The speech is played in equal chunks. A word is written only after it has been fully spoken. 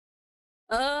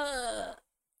Uh,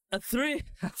 a three.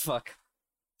 Fuck.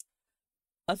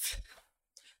 A, th-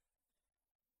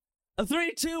 a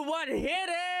 3, 2, 1. Hit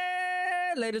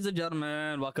it, ladies and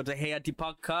gentlemen. Welcome to Hey Auntie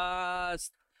Podcast.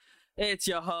 It's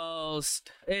your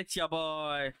host. It's your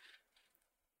boy,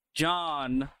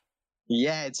 John,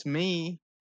 Yeah, it's me.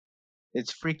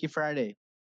 It's Freaky Friday.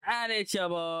 and it's your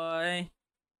boy,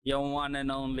 your one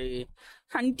and only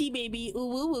Hunty baby. Ooh,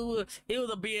 ooh, ooh, ooh. Ew,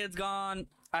 the beard's gone.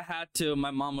 I had to.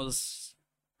 My mom was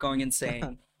going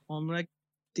insane. I'm like,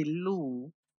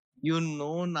 Tillu, you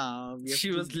know now. We have She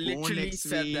to was go literally next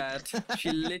said week. that.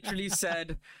 She literally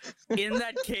said in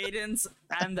that cadence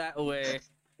and that way.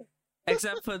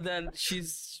 Except for that,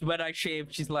 when I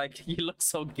shaved, she's like, "You look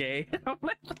so gay." I'm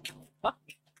like, "What the fuck,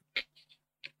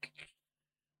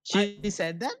 She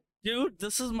said that? dude?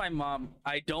 This is my mom.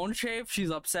 I don't shave, she's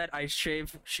upset. I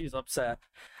shave, she's upset.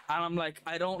 And I'm like,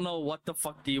 I don't know what the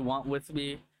fuck do you want with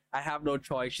me. I have no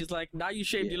choice. She's like, now you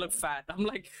shaved, you look fat. I'm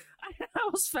like, I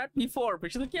was fat before,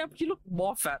 but she's like, yeah, but you look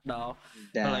more fat now.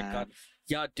 I'm like, God,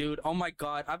 yeah, dude. Oh my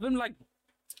god, I've been like,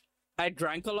 I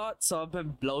drank a lot, so I've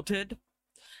been bloated,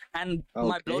 and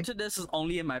my Okay. bloatedness is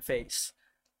only in my face.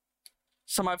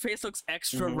 So my face looks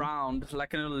extra Mhm. round,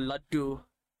 like a little laddu.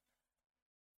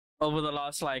 Over the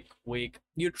last like week,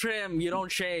 you trim, you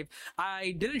don't shave.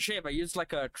 I didn't shave. I used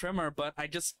like a trimmer, but I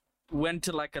just went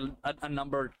to like a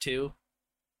number 2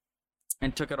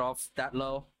 and took it off that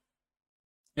low.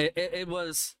 It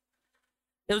was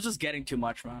just getting too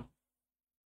much, man.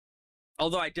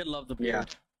 Although I did love the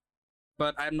beard,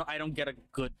 but I don't get a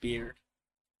good beard.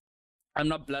 I'm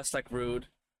not blessed like Rude.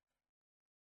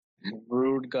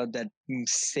 Rude got that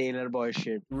sailor boy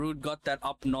shit. Rude got that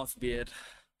up north beard.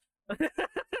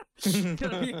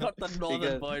 He got the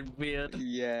northern boy beard.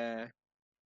 Yeah.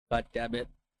 God damn it.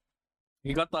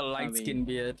 He got the light skin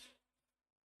beard.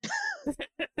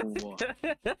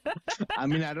 I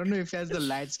mean, I don't know if he has the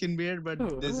light skin beard, but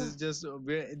this is just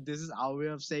this is our way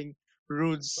of saying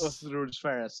Rude's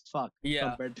fair as fuck. Yeah.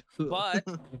 Compared to...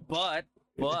 But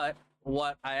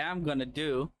what I am gonna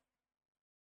do,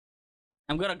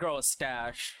 I'm gonna grow a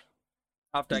stash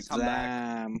after I come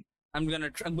back. I'm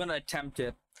gonna attempt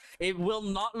it. It will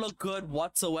not look good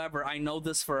whatsoever. I know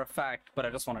this for a fact, but I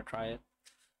just want to try it.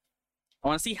 I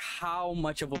want to see how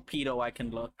much of a pedo I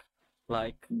can look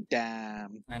like.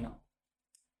 Damn. I know.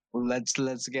 Let's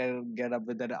get up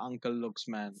with that uncle looks,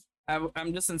 man.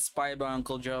 I'm just inspired by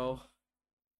Uncle Joe.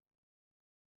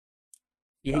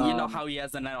 You know how he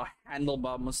has a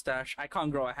handlebar mustache. I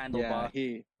can't grow a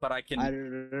handlebar, but I can.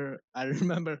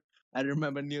 I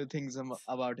remember new things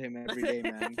about him every day,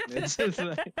 man. It's just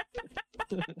like...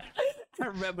 I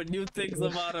remember new things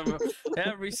about him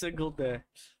every single day.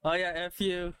 Oh yeah, if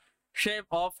you shave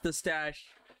off the stash,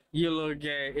 you look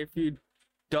gay. If you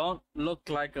don't look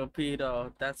like a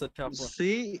pedo, that's a tough one.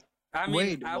 See, I mean,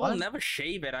 wait, I will never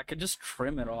shave it. I could just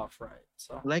trim it off, right?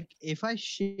 So, like, if I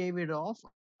shave it off,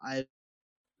 I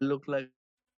look like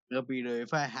a pedo.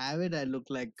 If I have it, I look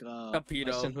like a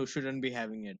person who shouldn't be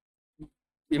having it.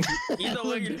 Either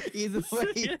way, either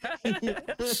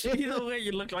way,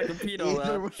 you look like a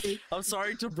pedo. I'm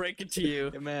sorry to break it to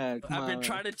you. Man, I've been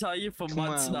trying to tell you for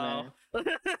months now.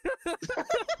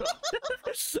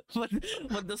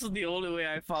 but this is the only way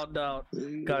I found out.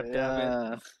 God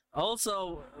damn it.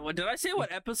 Also, did I say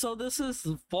what episode this is?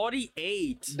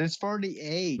 48. This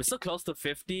 48. We're so close to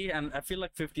 50, and I feel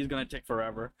like 50 is gonna take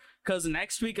forever. Cause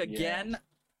next week again,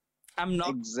 I'm not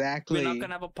exactly. We're not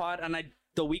gonna have a pod, and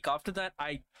the week after that,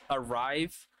 I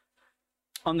arrive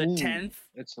on the 10th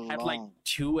at like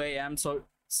 2 a.m. So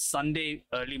Sunday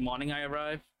early morning, I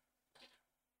arrive.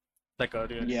 Like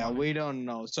early morning. We don't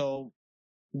know. So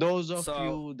those of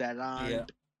you that aren't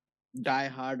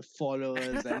die-hard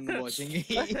followers and watching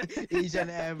each and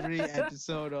every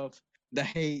episode of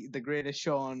the greatest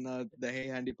show on the Hey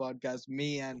Handy podcast,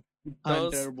 me and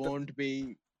Hunter won't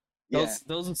be.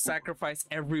 Those who sacrifice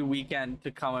every weekend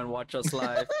to come and watch us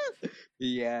live.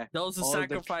 Those who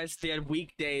sacrifice their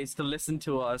weekdays to listen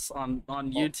to us on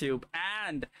YouTube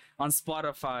and on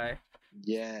Spotify.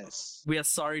 Yes. We are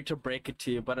sorry to break it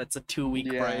to you, but it's a 2-week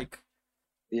break.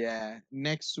 Yeah.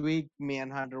 Next week, me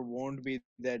and Hunter won't be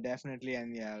there definitely,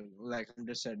 and like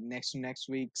Hunter said, next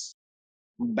week's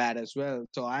bad as well.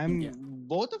 So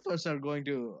both of us are going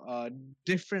to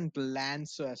different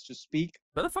lands, so as to speak.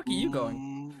 Where the fuck are you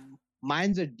going?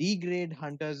 Mine's a D grade.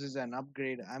 Hunter's is an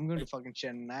upgrade. I'm going to fucking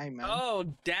Chennai, man. Oh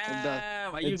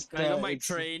damn! Are you on my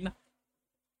train?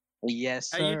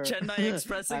 Yes, sir. Are you Chennai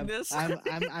expressing this? I'm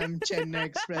Chennai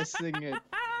expressing it.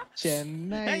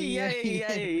 Chennai. Hey,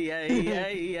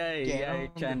 Get on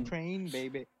the train,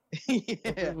 baby.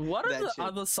 Yeah, What are that the shit.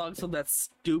 other songs from that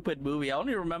stupid movie? I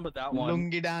only remember that one.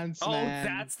 Lungi dance, Oh, man.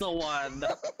 that's the one.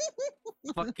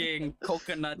 Fucking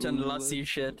coconut and lassi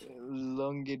shit.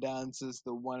 Lungi dance is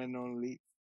the one and only.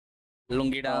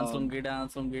 Lungi dance, lungi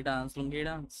dance, lungi dance, lungi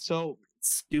dance. So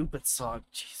Stupid song.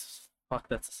 Jesus. Fuck,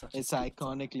 that's such a it's stupid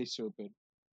iconically song. stupid.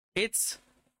 It's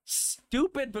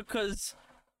stupid because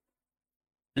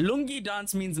lungi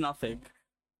dance means nothing.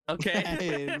 Okay?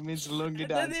 It means lungi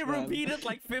dance. Then they man. repeat it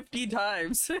like 50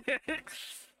 times.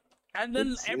 And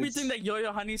then everything that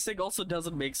Yo-Yo Honey sing also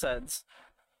doesn't make sense.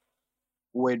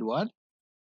 Wait, what?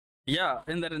 Yeah,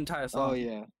 in that entire song. Oh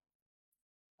yeah.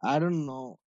 I don't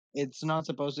know. It's not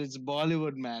supposed to. It's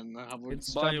Bollywood, man. I would It's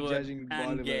stop Bollywood judging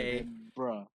and Bollywood, gay.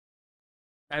 bro.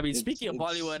 I mean, speaking of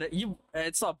Bollywood,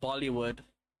 it's not Bollywood,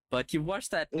 but you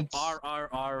watched that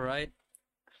RRR, right?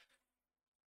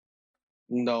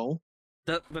 No.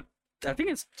 But I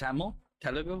think it's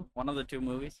Telugu, one of the two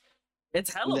movies.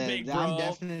 It's hella big, bro. I'm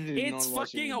definitely It's not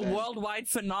watching fucking a worldwide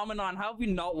phenomenon. How have you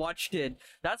not watched it?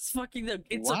 That's fucking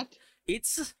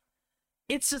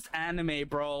it's just anime,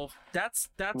 bro. That's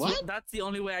the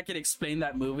only way I can explain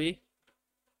that movie.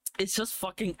 It's just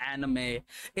fucking anime.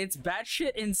 It's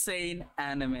batshit insane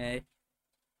anime.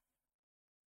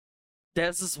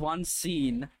 There's this one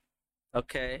scene,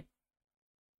 okay,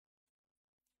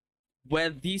 where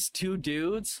these two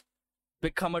dudes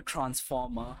become a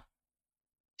transformer.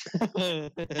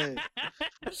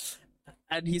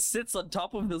 And he sits on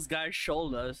top of this guy's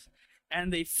shoulders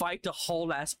and they fight a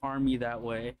whole ass army that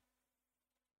way.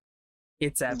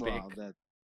 It's epic. Wow,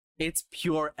 It's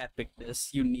pure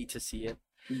epicness. You need to see it.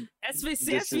 SV.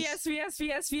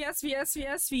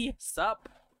 Sup?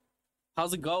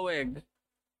 How's it going?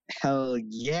 Hell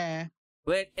yeah.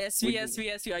 Wait,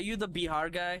 SV. Are you the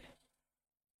Bihar guy?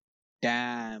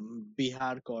 Damn,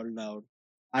 Bihar called out.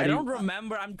 I don't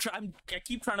remember. I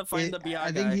keep trying to find the Bihar guy.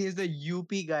 I think he's the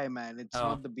UP guy, man. It's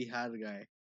not the Bihar guy.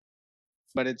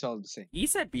 But it's all the same. He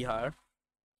said Bihar.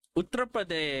 Uttar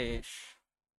Pradesh.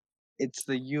 It's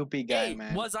the UP guy,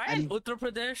 man. Was I in Uttar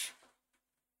Pradesh?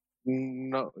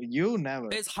 No, you never.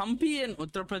 Is Hampi in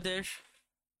Uttar Pradesh?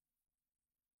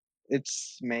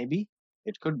 It's maybe.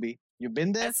 It could be. You've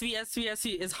been there?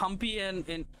 SV. Is Hampi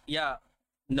in yeah.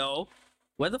 No.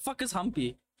 Where the fuck is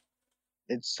Hampi?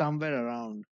 It's somewhere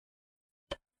around.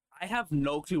 I have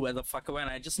no clue where the fuck I went.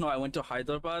 I just know I went to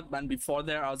Hyderabad, and before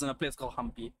there, I was in a place called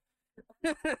Hampi.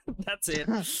 That's it.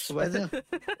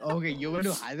 Okay, you went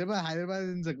to Hyderabad. Hyderabad is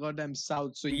in the goddamn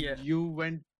south, so yeah. You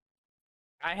went.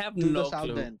 I have no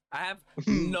clue. Then. I have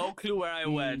no clue where I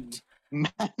went.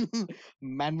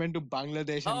 Man went to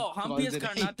Bangladesh. Oh, Hampi is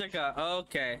Karnataka.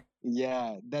 Okay.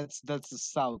 Yeah, that's the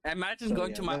south. Imagine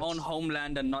going to my own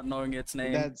homeland and not knowing its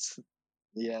name.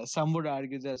 Some would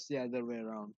argue that's the other way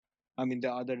around. I mean,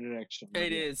 the other direction.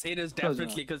 It is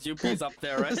definitely because UP's up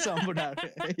there, right? Some would argue.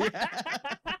 Yeah.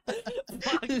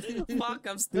 Fuck,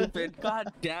 I'm stupid.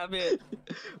 God damn it.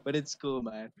 But it's cool,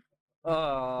 man.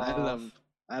 Oh.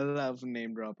 I love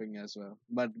name dropping as well.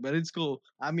 But it's cool.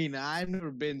 I mean, I've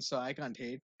never been, so I can't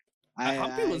hate.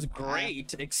 Hampi was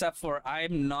great, except for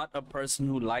I'm not a person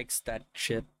who likes that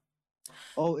shit.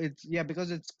 Oh,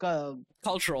 because it's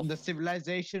cultural, the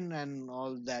civilization and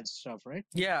all that stuff, right?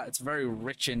 Yeah, it's very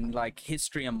rich in like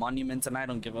history and monuments, and I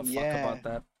don't give a fuck about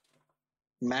that.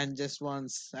 Man just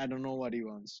wants, I don't know what he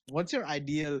wants. What's your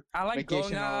ideal I like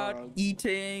going out,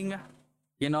 eating,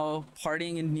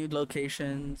 partying in new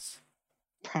locations.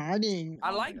 Partying.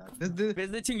 I like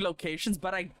visiting locations,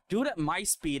 but I do it at my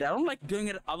speed. I don't like doing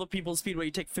it at other people's speed where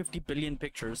you take 50 billion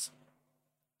pictures.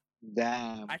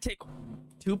 Damn. I take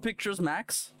 2 pictures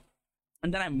max,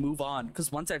 and then I move on.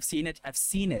 Because once I've seen it, I've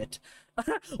seen it.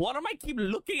 What am I keep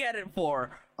looking at it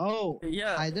for? Oh,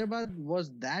 yeah. Hyderabad was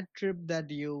that trip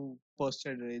that you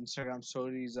posted Instagram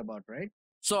stories about, right?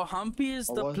 So Hampi is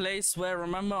the place where,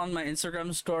 remember on my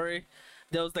Instagram story,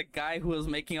 there was the guy who was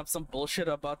making up some bullshit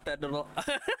about that little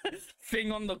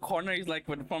thing on the corner. He's like,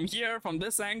 from here, from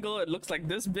this angle, it looks like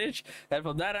this bitch. And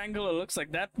from that angle, it looks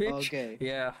like that bitch. Okay.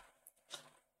 Yeah.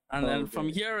 And then from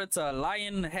here, it's a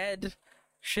lion head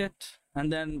shit.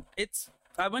 And then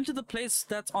I went to the place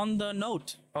that's on the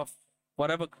note of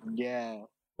whatever. Yeah.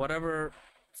 Whatever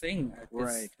thing.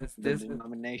 Right. The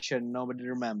denomination nobody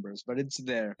remembers, but it's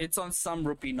there. It's on some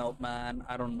rupee note, man.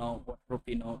 I don't know what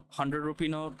rupee note. 100 rupee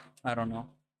note? I don't know.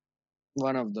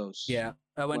 One of those. Yeah.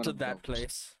 I went to that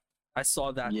place. I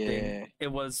saw that thing.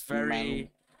 It was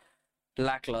very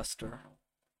lackluster.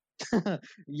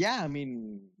 Yeah, I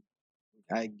mean,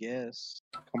 I guess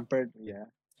compared,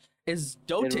 Is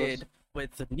doted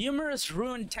with numerous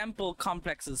ruined temple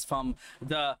complexes from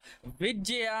the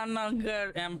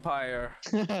Vijayanagar Empire.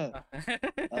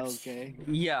 Okay.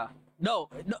 Yeah. No,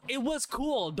 it was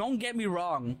cool. Don't get me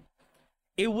wrong.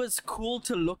 It was cool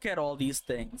to look at all these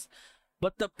things.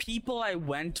 But the people I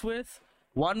went with,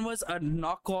 one was a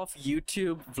knockoff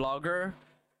YouTube vlogger,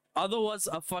 other was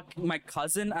my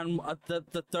cousin, and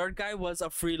the third guy was a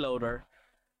freeloader.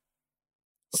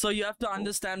 So you have to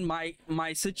understand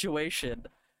my situation.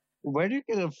 Where do you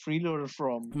get a freeloader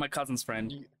from? My cousin's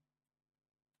friend.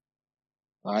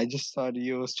 I just thought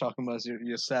you was talking about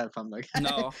yourself. I'm like,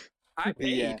 no, I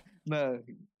paid. Yeah, no,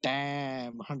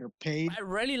 damn, 100 paid. I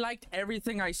really liked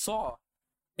everything I saw,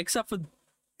 except for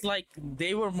like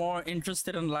they were more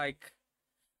interested in like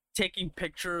taking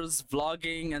pictures,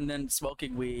 vlogging, and then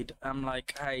smoking weed. I'm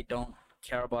like, I don't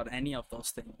care about any of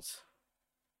those things.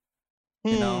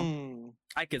 You know,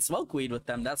 I could smoke weed with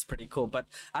them. That's pretty cool, but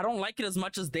I don't like it as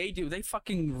much as they do. They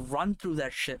fucking run through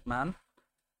that shit, man,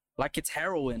 like it's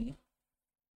heroin.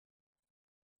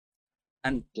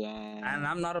 And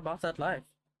I'm not about that life.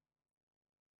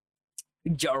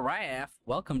 Giraffe,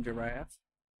 welcome, Giraffe.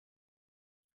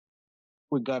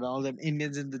 We got all them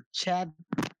Indians in the chat.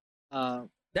 That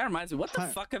reminds me, what the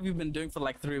fuck have you been doing for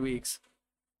like 3 weeks?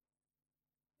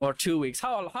 Or 2 weeks?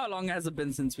 How long has it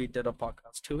been since we did a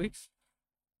podcast? 2 weeks?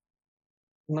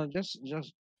 No,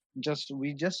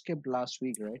 we just skipped last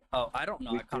week, right? Oh, I don't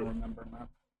know. I can't remember, man.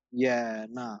 Yeah,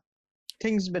 nah.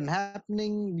 Things been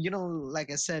happening,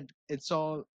 like I said, it's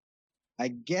all. I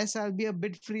guess I'll be a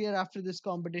bit freer after this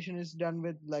competition is done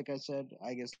with. Like I said,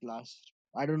 I guess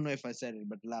I don't know if I said it,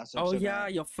 but last episode. Oh yeah,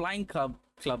 your flying club.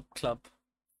 Flying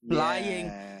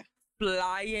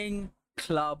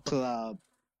club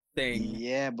thing.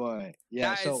 Yeah, boy.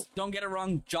 Yeah. Guys, don't get it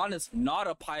wrong. John is not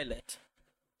a pilot.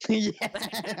 Yeah,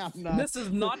 I'm not. This is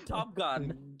not Top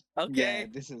Gun. Okay. Yeah,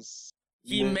 this is.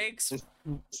 He makes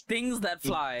things that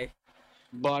fly.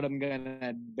 Bottom gun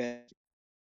at best.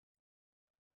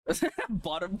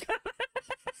 Bottom gun.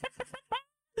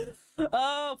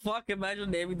 Oh fuck!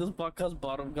 Imagine naming this podcast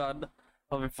 "Bottom Gun."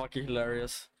 That'd be fucking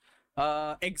hilarious.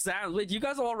 Exams. Wait, you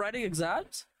guys are all writing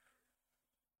exams?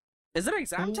 Is it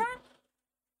exam time?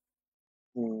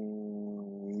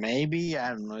 Maybe, I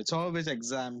don't know. It's always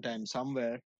exam time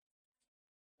somewhere.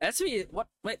 SV, what?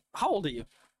 Wait, how old are you?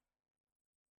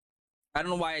 I don't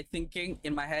know why I'm thinking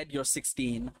in my head you're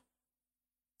 16.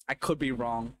 I could be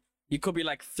wrong. You could be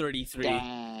like 33.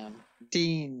 Damn.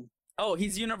 Teen. Oh,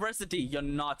 he's university. You're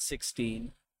not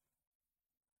 16.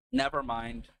 Never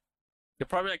mind. You're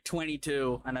probably like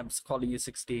 22, and I'm calling you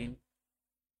 16.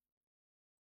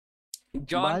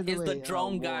 John is the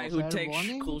drone guy who takes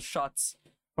cool shots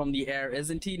from the air,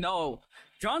 isn't he? No,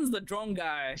 John's the drone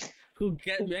guy who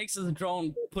makes his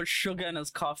drone put sugar in his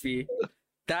coffee.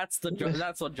 That's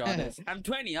what John is. I'm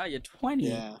 20. You're 20.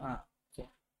 Yeah. Okay.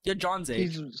 You're John's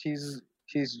age.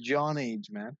 He's John age,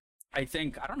 man. I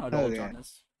think. I don't know how old John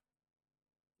is.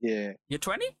 Yeah. You're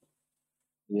 20?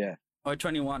 Yeah. Or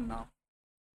 21 now?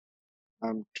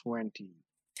 I'm 20.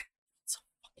 So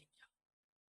fucking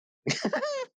young.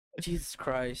 Jesus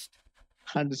Christ.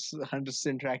 I'm just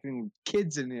interacting with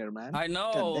kids in here, man. I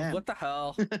know. What the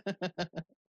hell?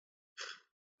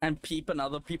 And peep in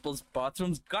other people's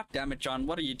bathrooms. God damn it, John.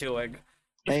 What are you doing?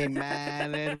 Hey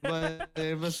man,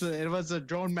 it was a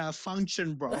drone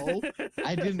malfunction, bro.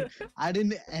 I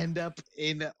didn't end up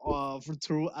in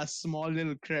through a small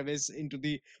little crevice into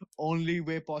the only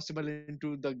way possible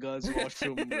into the girls'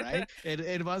 washroom, right?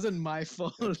 It wasn't my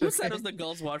fault. Who said it was the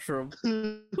girls' washroom?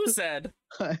 Who said?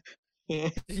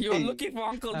 You were looking for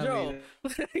Uncle Joe.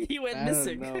 He went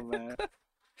missing. I don't know, man.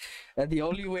 And the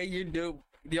only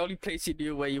place you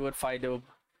knew where you would find him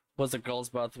was the girls'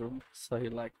 bathroom. So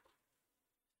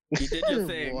you did your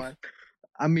thing. What?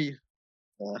 I mean,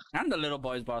 and the little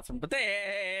boy's bathroom. But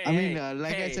hey,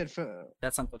 I said,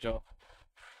 that's Uncle Joe.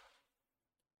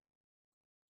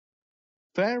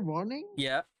 Fair warning.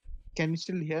 Yeah. Can you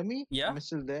still hear me? Yeah. Am I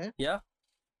still there? Yeah.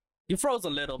 You froze a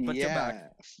little, but you're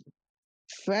back.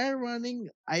 Fair warning.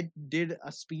 I did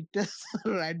a speed test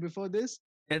right before this.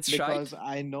 It's because shite.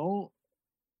 I know,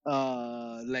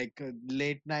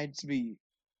 late nights be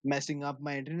messing up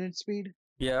my internet speed.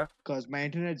 Yeah. Because my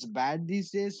internet's bad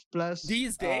these days. Plus,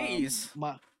 these days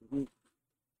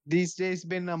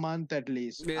been a month at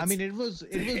least. I mean, it was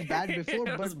bad before.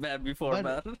 It was bad before,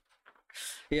 man.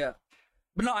 Yeah.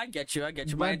 But no, I get you.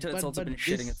 My internet's also been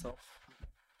shitting itself.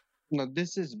 No,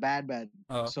 this is bad.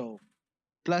 Oh. So,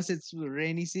 plus it's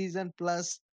rainy season.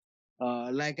 Plus,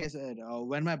 like I said,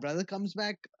 when my brother comes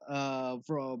back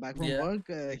from work,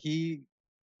 he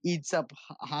eats up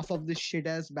half of this shit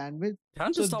ass bandwidth.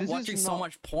 Can't you stop watching so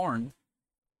much porn?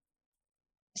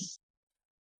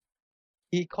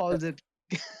 He calls it.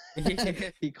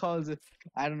 He calls it.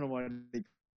 I don't know what he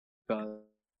calls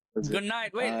it. Good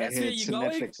night. Wait, SV, It's you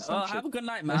going? Netflix or some Have a shit. good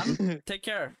night, man. Take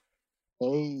care.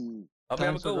 Hey, Hope you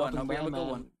have a thanks for good one. dropping Hope you have by, a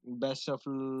good man. one. Best of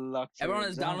luck for Everyone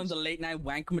your is down on the exams. late night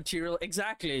wank material.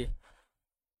 Exactly.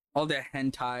 All the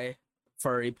hentai,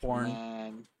 furry porn.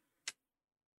 Man.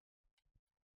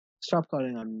 Stop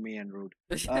calling on me and Rude.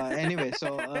 Anyway,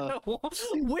 so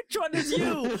which one is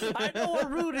you? I know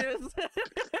what Rude is.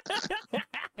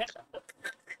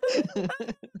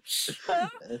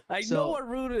 I know what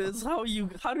Rude is.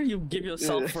 How do you give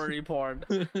yourself furry porn?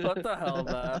 What the hell,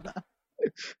 man?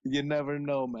 You never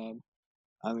know, man.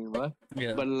 I mean, what?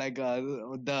 Yeah. But like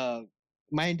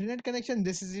my internet connection,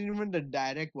 this isn't even the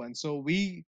direct one. So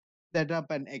we set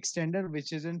up an extender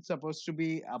which isn't supposed to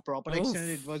be a proper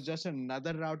extender. It was just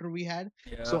another router we had.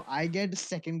 Yeah. So I get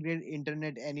second grade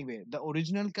internet anyway. The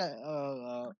original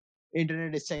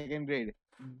internet is second grade.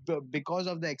 Because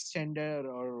of the extender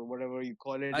or whatever you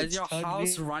call it. Is your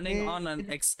house running on an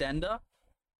extender?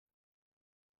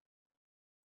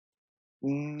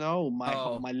 No,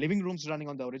 my living room's running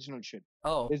on the original shit.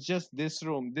 Oh. It's just this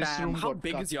room. This room How got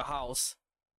big cut. is your house?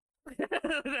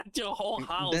 That your whole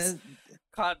house There's-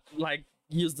 can't like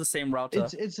use the same router.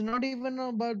 It's not even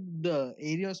about the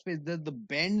area of space. The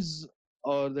bends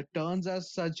or the turns are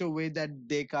such a way that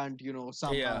they can't,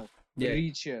 somehow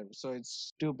reach here. So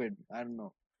it's stupid. I don't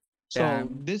know. So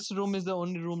this room is the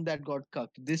only room that got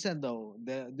cucked. This and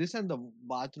the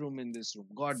bathroom in this room.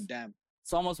 God damn.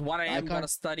 It's almost 1 a.m. Gotta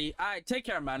study. Alright, take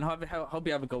care, man. Hope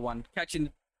you have a good one. Catch you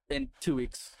in 2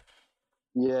 weeks.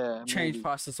 Yeah. Change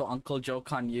process so Uncle Joe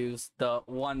can't use the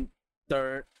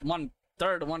 3/4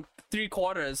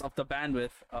 of the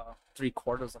bandwidth.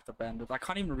 3/4 of the bandwidth. I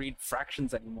can't even read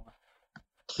fractions anymore.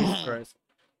 Jesus Christ.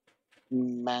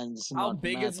 Man's how not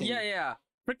big mathing. is yeah.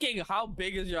 Freaking how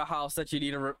big is your house that you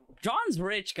need a John's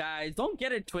rich, guys. Don't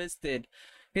get it twisted.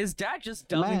 His dad just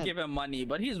doesn't give him money,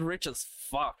 but he's rich as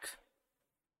fuck.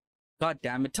 God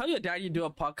damn it. Tell your dad you do a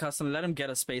podcast and let him get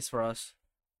a space for us.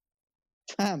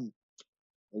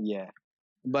 Yeah.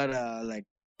 But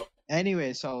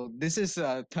anyway, so this is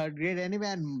third grade anyway,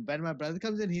 and when my brother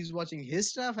comes in, he's watching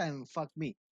his stuff and fuck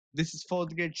me. This is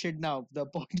fourth grade shit now. The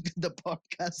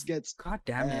podcast gets God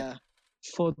damn it.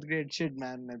 Fourth grade shit,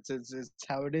 man. It's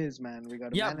how it is, man. We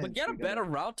gotta manage. But get a better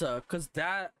router, cause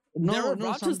there No, are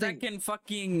routers that can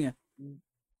fucking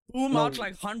boom out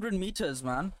like 100 meters,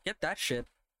 man. Get that shit.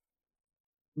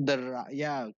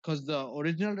 Because the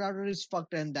original router is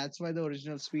fucked, and that's why the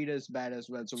original speed is bad as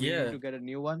well. So we need to get a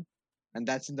new one, and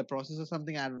that's in the process or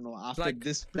something. I don't know. After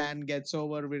this plan gets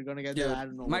over, we're gonna get there. I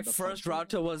don't know. My first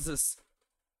router was this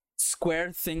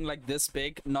square thing like this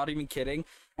big, not even kidding,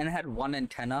 and it had one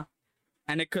antenna,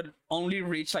 and it could only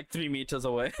reach like 3 meters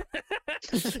away.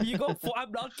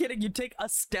 I'm not kidding. You take a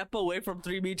step away from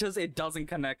 3 meters, it doesn't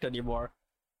connect anymore.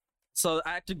 So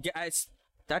I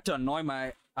had to annoy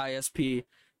my ISP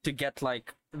to get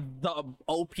like the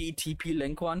OP TP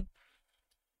link one.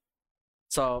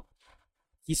 So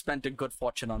he spent a good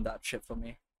fortune on that shit for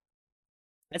me.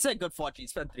 I said good fortune. He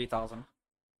spent 3,000.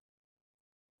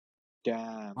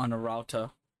 Damn. On a router.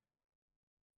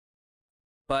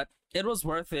 But it was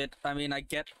worth it. I mean, I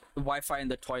get Wi-Fi in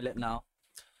the toilet now.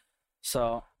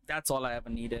 So that's all I ever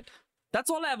needed.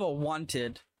 That's all I ever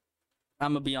wanted.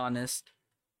 I'm gonna be honest.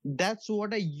 That's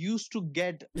what I used to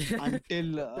get until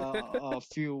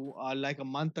like a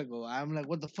month ago. I'm like,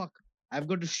 what the fuck? I've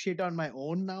got to shit on my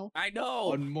own now. I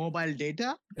know. On mobile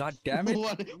data. God damn it!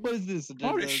 What is this?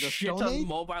 Shit on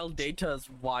mobile data is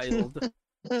wild.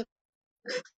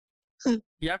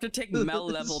 You have to take Mel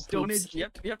level poops. You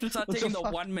have to start taking the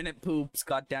 1 minute poops.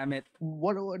 God damn it!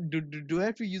 What do I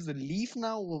have to use the leaf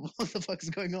now? What the fuck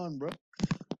is going on, bro?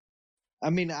 I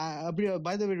mean,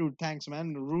 by the way, Rude, thanks,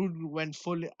 man. Rude went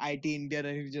full IT Indian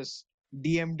and he just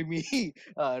DM'd me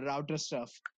router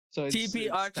stuff. So it's, TP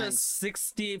it's Archer thanks.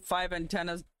 65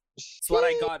 antennas. That's what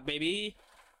I got, baby.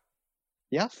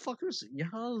 Yeah, fuckers.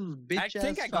 Y'all bitch I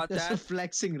think I got that.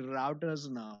 Flexing routers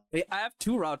now. I have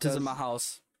 2 routers in my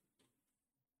house.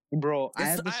 Bro, I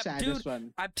have the saddest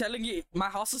one. I'm telling you, my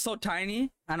house is so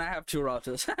tiny and I have 2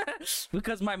 routers.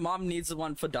 Because my mom needs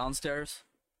one for downstairs.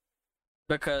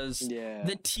 Because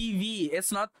the TV,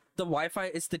 it's not the Wi-Fi,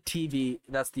 it's the TV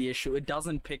that's the issue. It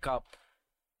doesn't pick up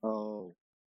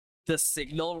the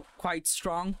signal quite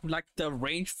strong. Like the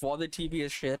range for the TV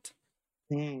is shit.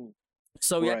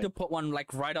 So we had to put one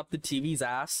like right up the TV's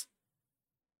ass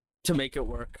to make it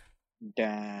work.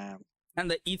 Damn. And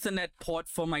the Ethernet port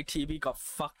for my TV got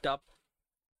fucked up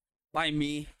by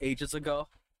me ages ago.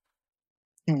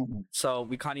 So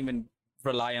we can't even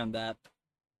rely on that,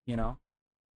 you know?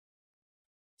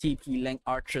 TP-Link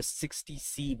Archer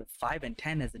 60C with 5 and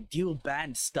 10 as a dual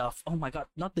band stuff. Oh my god,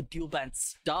 not the dual band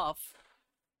stuff.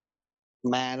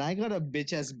 Man, I got a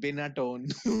bitch as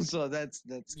Binatone, so that's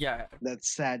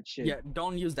sad shit. Yeah,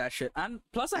 don't use that shit. And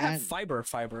plus, I have fiber,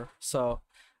 so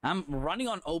I'm running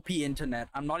on OP internet.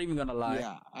 I'm not even gonna lie.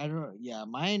 Yeah, I don't. Yeah,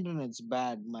 my internet's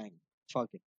bad. Mine, fuck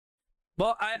it.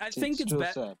 Well, I think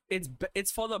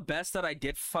it's for the best that I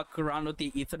did fuck around with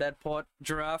the Ethernet port,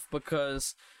 Giraffe,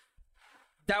 because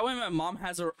that way my mom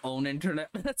has her own internet,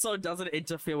 so it doesn't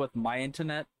interfere with my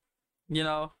internet. You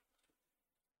know,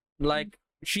 like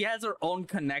she has her own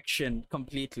connection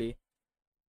completely.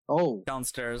 Oh,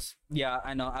 downstairs. Yeah,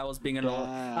 I know. I was being a little.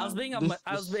 I was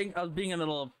being a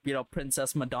little,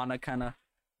 Princess Madonna kind of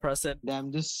person.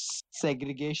 Damn, this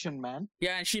segregation, man.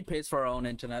 Yeah, and she pays for her own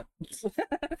internet.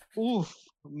 Oof.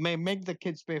 Make the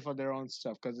kids pay for their own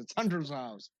stuff because it's hundreds of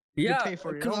hours. Yeah,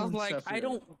 because I was like,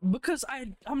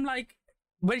 I'm like,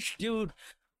 which dude,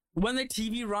 when the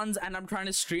TV runs and I'm trying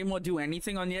to stream or do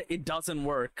anything on it doesn't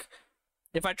work.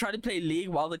 If I try to play League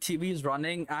while the TV is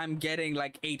running, I'm getting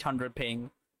like 800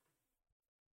 ping.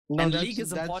 No, and League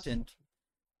is important.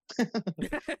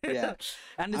 Yeah,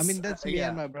 and I mean that's me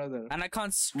and my brother. And I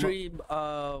can't stream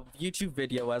a YouTube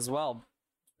video as well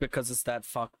because it's that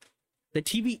fucked. The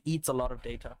TV eats a lot of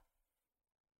data.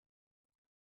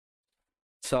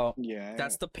 So yeah,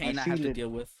 that's the pain I have to deal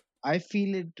with. I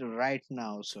feel it right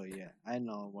now, so yeah, I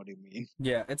know what you mean.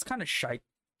 Yeah, it's kind of shite.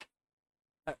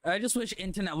 I just wish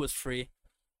internet was free.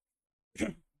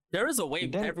 There is a way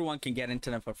everyone can get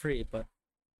internet for free, but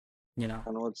you know.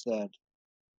 And what's that?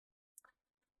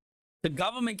 The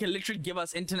government can literally give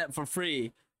us internet for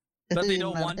free, but they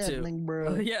don't want to.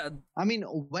 Bro. Yeah. I mean,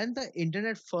 when the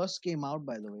internet first came out,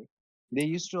 by the way, they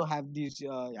used to have these.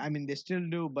 I mean, they still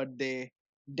do, but they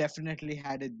definitely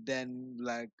had it then,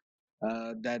 like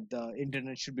that the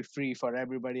internet should be free for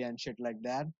everybody and shit like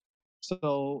that.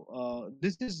 So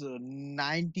this is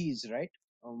 90s, right?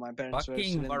 My parents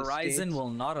fucking Verizon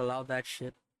will not allow that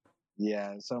shit.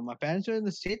 Yeah, so my parents were in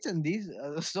the States, and these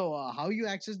how you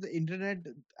access the internet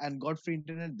and got free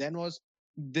internet then was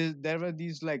there were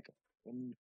these like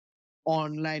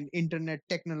online internet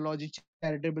technology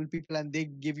charitable people, and they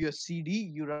give you a CD.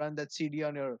 You run that CD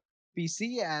on your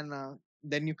PC, and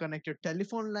then you connect your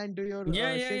telephone line to your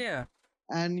yeah,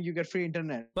 and you get free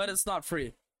internet. But it's not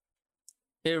free.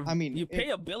 I mean, you pay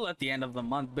a bill at the end of the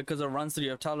month because it runs through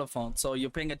your telephone, so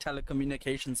you're paying a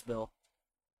telecommunications bill.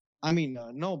 I mean,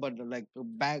 no, but like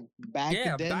back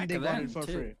then they got it for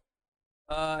free.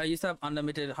 I used to have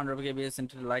unlimited 100 GB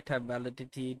into the lifetime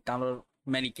validity, download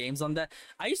many games on that.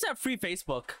 I used to have free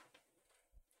Facebook.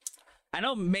 I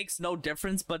know it makes no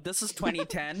difference, but this is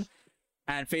 2010,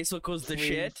 and Facebook was the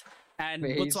shit. And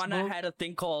Botswana had a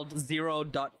thing called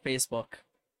Zero.Facebook,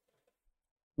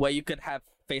 where you could have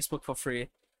Facebook for free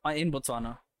in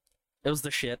Botswana. It was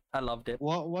the shit. I loved it.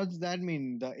 What's that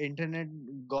mean? The internet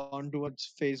gone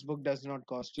towards Facebook does not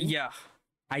cost you? Yeah.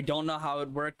 I don't know how it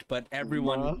worked, but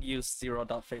everyone used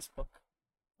Zero.Facebook.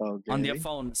 Okay. On their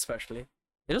phone, especially.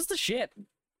 It was the shit.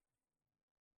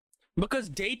 Because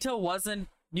data wasn't...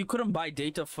 You couldn't buy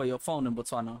data for your phone in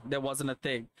Botswana. There wasn't a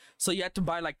thing. So you had to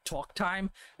buy, like, talk time,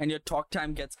 and your talk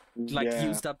time gets, like,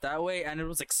 used up that way, and it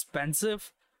was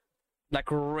expensive. Like,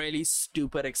 really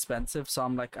stupid expensive. So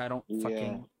I'm like, I don't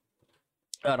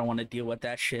want to deal with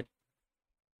that shit.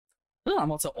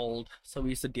 I'm also old, so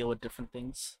we used to deal with different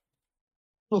things.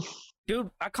 Oof.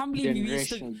 Dude, I can't believe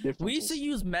we used to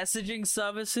use messaging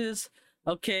services,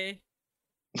 okay?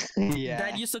 Yeah.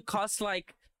 That used to cost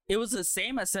like, it was the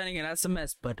same as sending an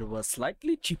SMS, but it was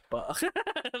slightly cheaper.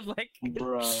 Like,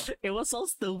 bruh. It was so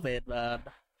stupid, man.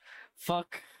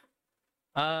 Fuck.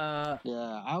 I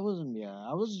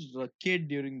was a kid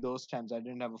during those times. I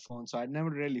didn't have a phone, so I never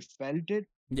really felt it.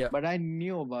 Yeah. But I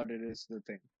knew about it is the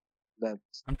thing.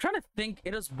 I'm trying to think.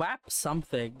 It was WAP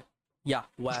something. Yeah,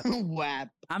 WAP. WAP.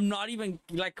 I'm not even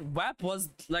like WAP was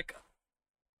like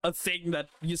a thing that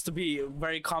used to be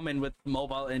very common with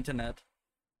mobile internet.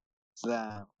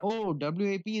 Oh,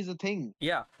 WAP is a thing.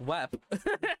 Yeah, WAP.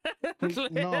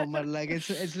 No, but like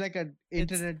it's like an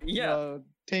internet thing.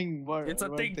 It's a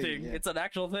thing. Yeah. It's an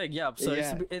actual thing. Yeah. So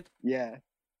yeah.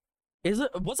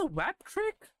 Was it WAP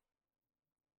trick?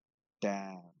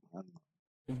 Damn.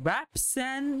 WAP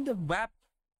send, WAP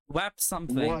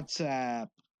something. WhatsApp.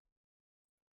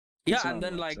 Yeah, and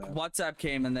then like WhatsApp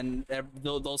came, and then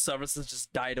those services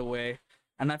just died away,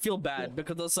 and I feel bad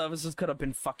because those services could have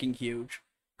been fucking huge,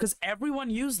 because everyone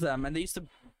used them, and they used to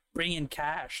bring in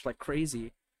cash like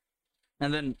crazy,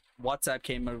 and then WhatsApp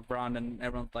came around, and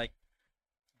everyone's like,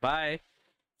 "Bye,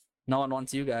 no one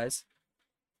wants you guys."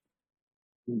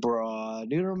 Bro,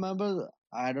 do you remember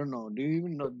I don't know. Do you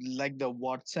even know like the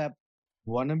WhatsApp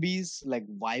wannabes like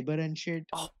Viber and shit?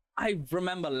 Oh, I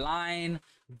remember Line,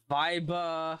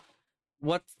 Viber.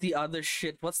 What's the other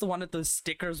shit? What's the one with the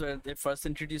stickers where they first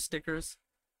introduced stickers?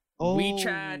 Oh,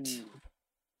 WeChat.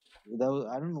 That was,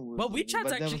 I don't know. But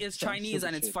WeChat actually is Chinese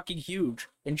and it's fucking huge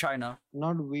in China.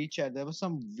 Not WeChat. There was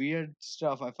some weird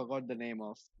stuff I forgot the name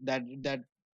of. That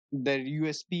the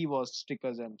USP was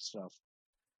stickers and stuff.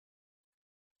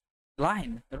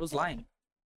 Line. It was Line.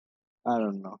 I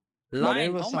don't know.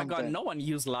 Line. Oh my god, no one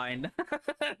used Line.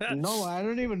 No, I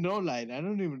don't even know Line. I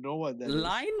don't even know what that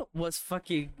Line was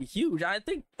fucking huge. I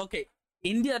think, okay,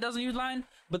 India doesn't use Line,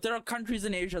 but there are countries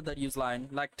in Asia that use Line,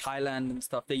 like Thailand and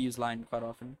stuff. They use Line quite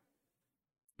often.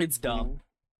 It's dumb. Mm-hmm.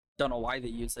 Don't know why they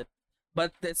use it,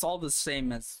 but it's all the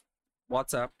same as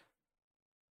WhatsApp.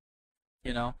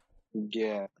 You know?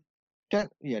 Yeah.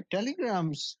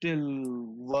 Telegram still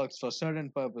works for certain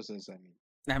purposes.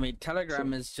 I mean,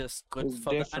 Telegram is just good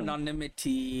for the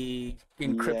anonymity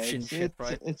encryption shit,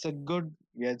 right? It's a good,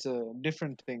 it's a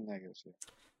different thing, I guess.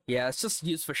 Yeah, it's just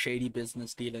used for shady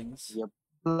business dealings. Yep.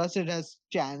 Plus, it has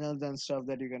channels and stuff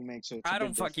that you can make. So I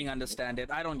don't fucking understand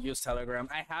it. I don't use Telegram.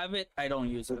 I have it. I don't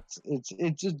use it.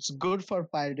 It's good for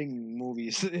pirating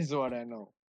movies, is what I know.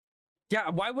 Yeah,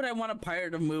 why would I want to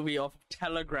pirate a movie off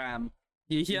Telegram?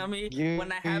 You hear me?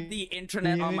 When I have the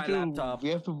internet on my laptop.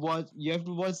 You have to watch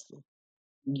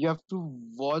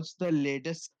the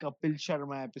latest Kapil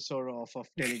Sharma episode of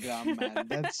Telegram, man.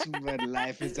 That's where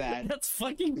life is at. That's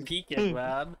fucking peaking,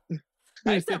 man.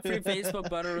 I used to have free Facebook,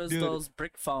 but it was those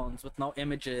brick phones with no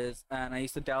images, and I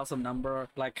used to dial some number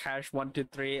like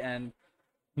 #123 and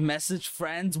message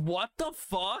friends. What the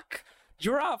fuck?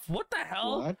 Giraffe, what the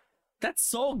hell? What? That's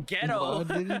so ghetto. What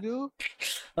did you do?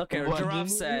 Okay, Giraffe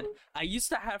said, I used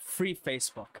to have free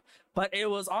Facebook, but it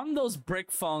was on those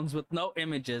brick phones with no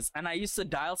images, and I used to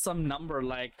dial some number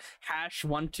like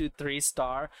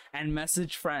 #123* and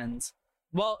message friends.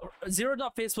 Well,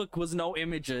 Zero.Facebook was no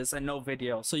images and no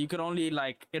video, so you could only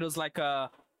it was like a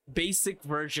basic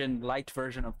version, light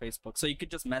version of Facebook, so you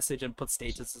could just message and put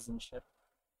statuses and shit.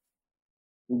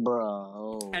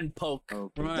 Bro. And poke.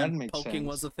 Okay, remember that makes poking sense.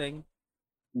 was a thing?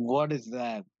 What is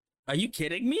that? Are you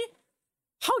kidding me?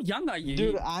 How young are you?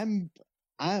 Dude, I'm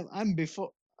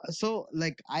before. So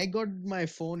like I got my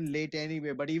phone late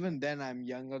anyway, but even then I'm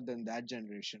younger than that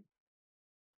generation.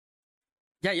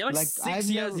 Yeah, you're like 6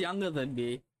 years younger than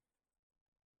me.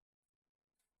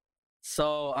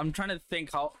 So I'm trying to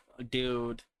think how,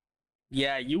 dude.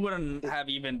 Yeah, you wouldn't have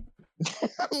even.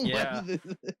 Yeah.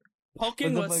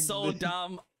 Poking was so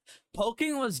dumb.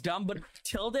 Poking was dumb, but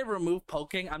till they removed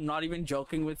poking, I'm not even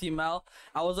joking with you, Mel.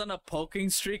 I was on a poking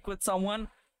streak with someone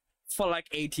for like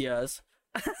 8 years.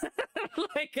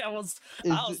 Like I was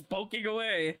poking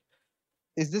away.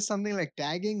 Is this something like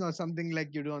tagging or something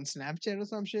like you do on Snapchat or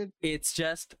some shit? It's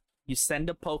just you send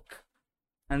a poke,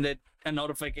 and then a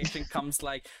notification comes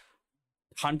like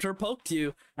Hunter poked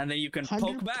you, and then you can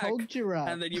poke back,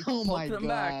 and then you poke them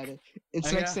back.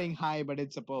 It's like saying hi, but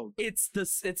it's a poke. It's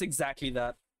exactly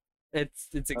that. It's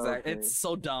exactly. Okay. It's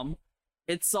so dumb.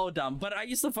 It's so dumb. But I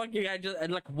used to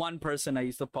like one person I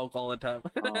used to poke all the time.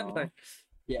 Like,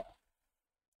 yeah.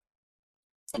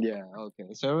 Yeah.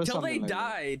 Okay. So it was till they like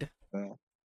died.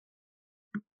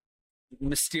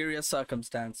 Mysterious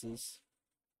circumstances.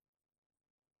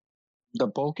 The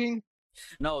poking?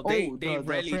 No, they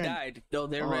really died. No,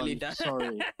 they really died.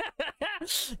 Sorry.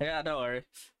 Yeah, don't worry.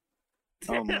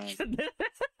 Oh man. I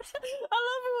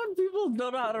love it when people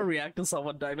don't know how to react to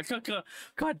someone dying. Like,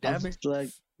 God damn it.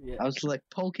 I was like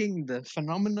poking the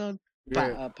phenomenon.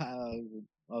 Yeah.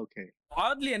 Okay.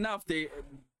 Oddly enough, they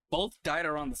both died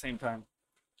around the same time.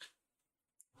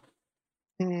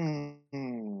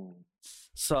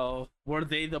 So, were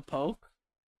they the poke?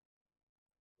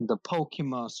 The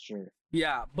Pokemaster.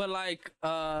 Yeah, but like,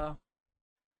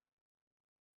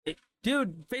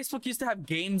 dude, Facebook used to have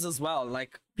games as well.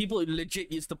 Like, people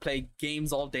legit used to play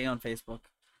games all day on Facebook.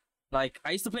 Like,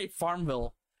 I used to play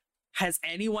Farmville. Has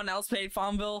anyone else played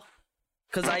Farmville?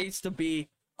 Because I used to be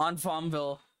on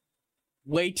Farmville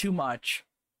way too much.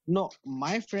 No,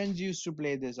 my friends used to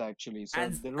play this actually. So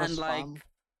there was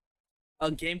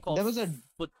a game called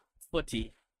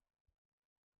Footy.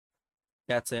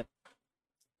 That's it.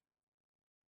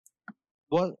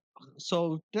 Well,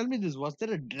 so tell me this: was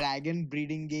there a dragon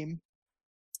breeding game?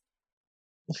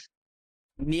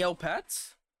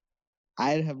 Neopets?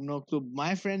 I have no clue.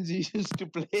 My friends used to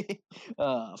play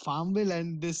Farmville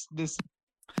and this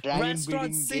dragon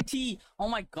Restaurant breeding City. game. Oh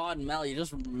my God, Mel, you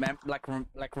just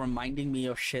reminding me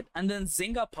of shit. And then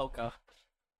Zynga Poker.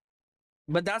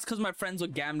 But that's because my friends were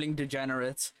gambling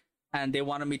degenerates, and they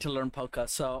wanted me to learn poker.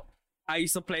 So I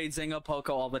used to play Zynga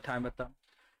Poker all the time with them.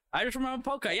 I just remember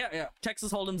Poker. Yeah, yeah.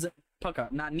 Texas Hold'em Poker.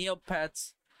 Not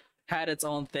Neopets had its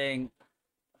own thing.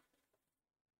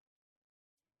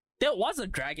 There was a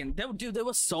dragon. There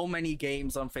was so many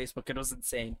games on Facebook. It was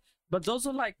insane. But those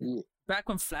are like back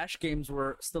when Flash games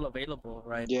were still available,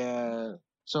 right? Yeah.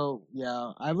 So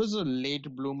yeah, I was a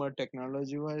late bloomer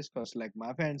technology-wise, cause like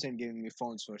my parents ain't giving me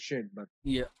phones for shit. But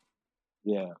yeah.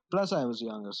 Plus, I was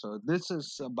younger, so this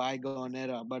is a bygone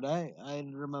era. But I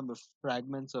remember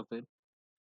fragments of it.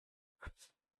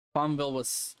 Farmville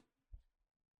was.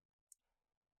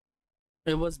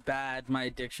 It was bad. My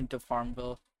addiction to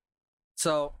Farmville.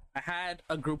 So I had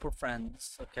a group of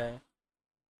friends. Okay.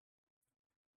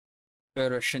 Go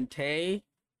to Shintae.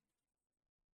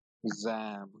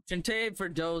 Zam. Shintae,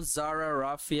 Verdoz, Zara,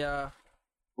 Rafia.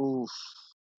 Oof.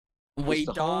 Wei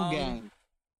the whole gang.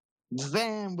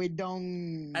 Zam, we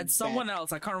don't. And someone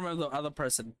else, I can't remember the other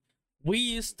person. We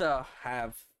used to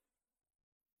have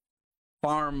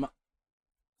farm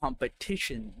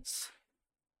competitions.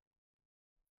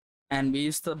 And we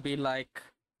used to be like,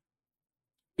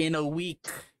 in a week,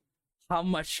 how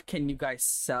much can you guys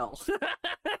sell?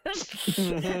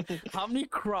 How many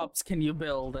crops can you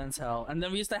build and sell? And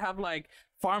then we used to have like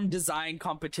farm design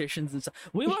competitions and stuff.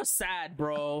 We were sad,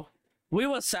 bro. We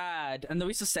were sad. And then we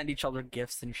used to send each other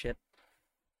gifts and shit.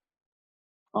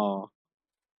 Oh.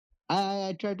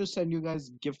 I tried to send you guys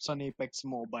gifts on Apex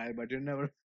Mobile, but you're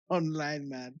never online,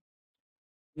 man.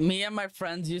 Me and my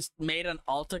friends made an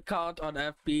alt account on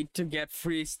FB to get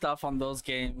free stuff on those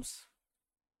games.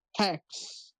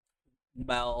 Hex.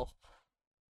 Well.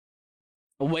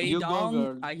 Wei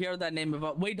Dong, I hear that name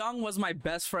about. Wei Dong was my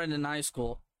best friend in high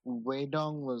school. Wei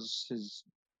Dong was his.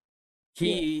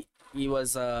 He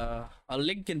was a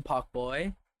Linkin Park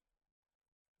boy.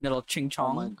 Little Ching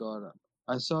Chong. Oh my god!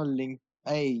 I saw Link.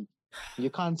 Hey, you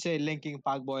can't say Linkin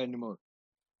Park boy anymore.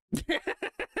 God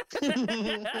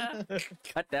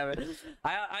damn it!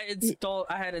 I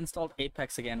had installed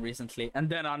Apex again recently, and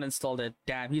then uninstalled it.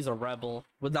 Damn, he's a rebel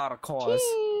without a cause.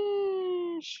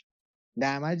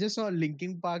 Damn, I just saw a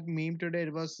Linkin Park meme today.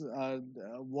 It was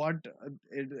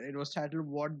it was titled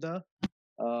 "What the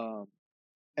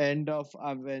end of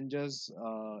Avengers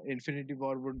Infinity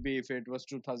War would be if it was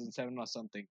 2007 or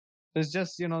something." It's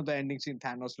just the ending scene,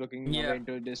 Thanos looking away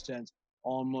into a distance,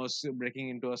 almost breaking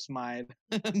into a smile,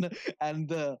 and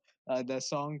the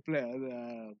song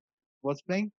play what's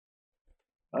playing?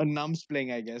 Numb's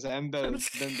playing, I guess, and then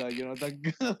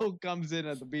the girl who comes in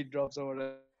and the beat drops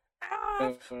over.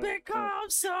 I've become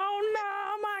so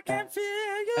numb, I can feel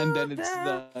you. And then it's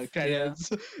the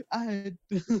credits.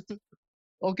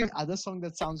 Okay, other song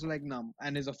that sounds like Numb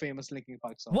and is a famous Linkin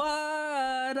Park song.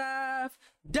 What I've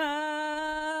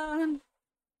done.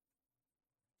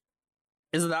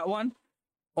 Is it that one?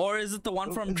 Or is it the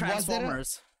one from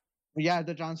Transformers? Yeah,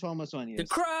 the Transformers one, yes. To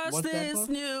cross this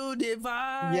new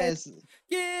divide. Yes.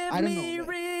 Give me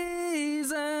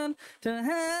reason to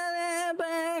have it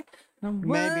back.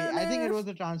 Maybe. I think it was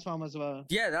the Transformers one.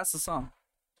 Yeah, that's the song.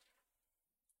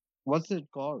 What's it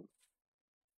called?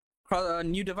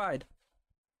 New Divide.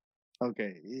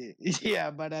 Okay.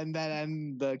 Yeah, but and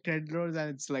the credit rolls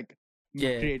and it's like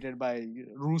created by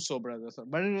Russo brothers.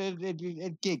 But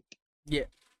it kicked. Yeah.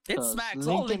 It smacks.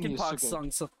 All Linkin Park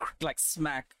songs like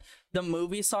smack. The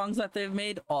movie songs that they've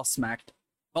made all smacked.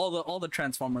 All the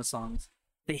Transformers songs.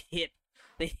 They hit.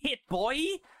 They hit, boy.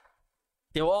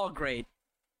 They were all great.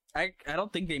 I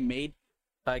don't think they made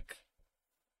like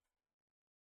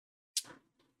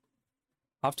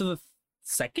after the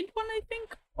second one, I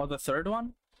think, or the third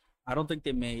one. I don't think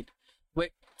they made.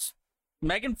 Wait,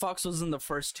 Megan Fox was in the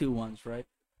first two ones, right?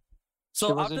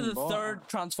 So after the third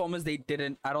Transformers, they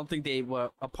didn't. I don't think they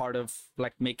were a part of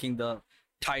like making the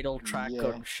title track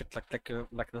or shit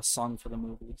like the song for the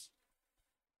movies.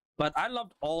 But I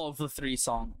loved all of the three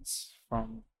songs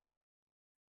from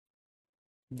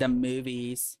the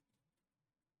movies.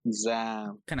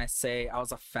 Zam. Can I say I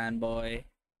was a fanboy?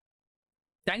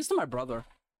 Thanks to my brother.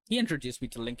 He introduced me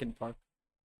to Linkin Park.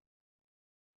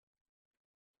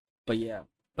 But yeah.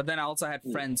 But then I also had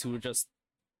friends who were just...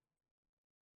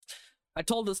 I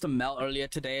told this to Mel earlier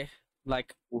today.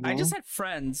 Like, I just had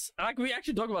friends. Like, we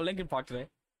actually talked about Linkin Park today.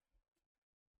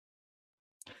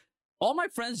 All my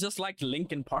friends just liked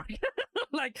Linkin Park.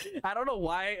 Like, I don't know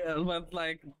why, but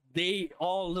like, they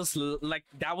all just, like,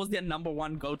 that was their number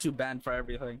one go-to band for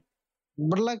everything.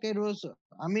 But like, it was,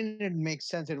 I mean, it makes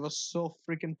sense. It was so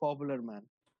freaking popular, man.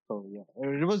 So yeah,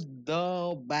 it was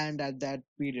the band at that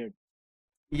period.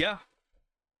 Yeah.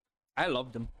 I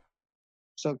loved them.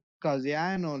 So, cause yeah,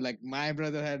 I know, like my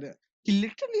brother had He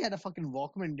literally had a fucking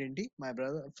Walkman, didn't he? My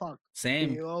brother. Fuck.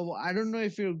 Same. I don't know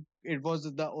if it was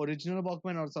the original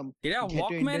Walkman or some Did he have a ghetto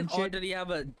Walkman Indian or shit. did he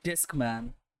have a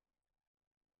Discman?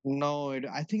 No,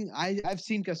 I think I've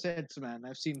seen cassettes, man.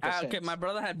 I've seen cassettes. Okay, my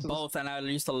brother had both, and I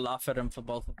used to laugh at him for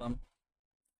both of them.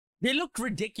 They looked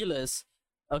ridiculous.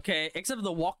 Okay, except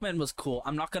the Walkman was cool.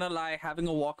 I'm not gonna lie, having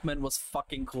a Walkman was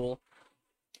fucking cool.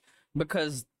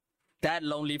 Because that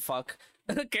lonely fuck,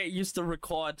 okay, used to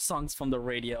record songs from the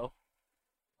radio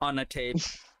on a tape.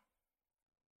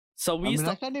 So we used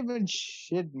to. I can't even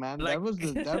shit, man. Like, that was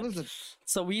the.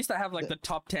 So we used to have like the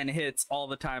top 10 hits all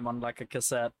the time on like a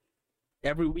cassette.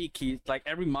 Every week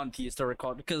every month he used to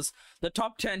record, because the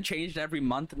top 10 changed every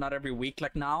month, not every week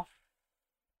like now.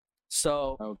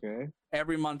 So okay,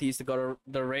 every month he used to go to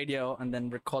the radio and then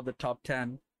record the top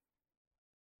 10.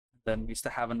 Then we used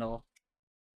to have a little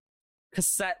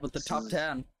cassette with the top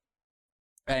 10.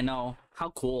 I know, how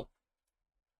cool.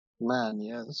 Man,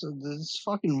 yeah. So this is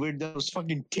fucking weird. There was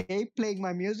fucking tape playing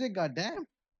my music. Goddamn.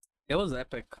 It was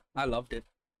epic. I loved it.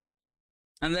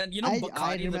 And then Bacardi,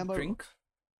 I remember, the drink.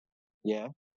 Yeah.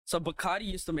 So Bacardi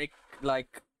used to make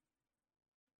like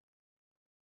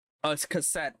a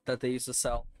cassette that they used to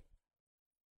sell.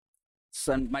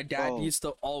 So my dad used to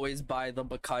always buy the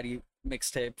Bacardi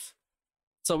mixtapes.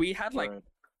 So we had like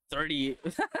 30,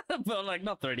 but like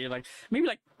not 30, like maybe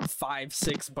like 5,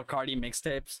 6 Bacardi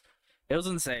mixtapes. It was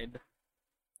insane.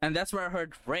 And that's where I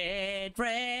heard Red,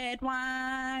 Red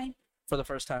Wine for the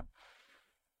first time.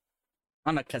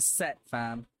 On a cassette,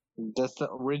 fam. That's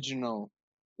the original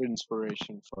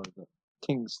inspiration for the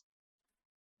things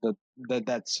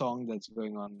that song that's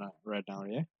going on right now,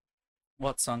 yeah?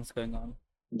 What song's going on?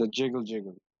 The Jiggle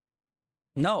Jiggle.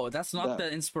 No, that's not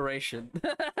the inspiration.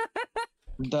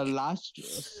 The last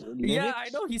yeah, I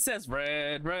know he says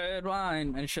red, red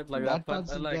wine and shit like that.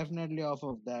 That's like, definitely off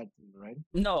of that, right?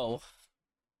 No.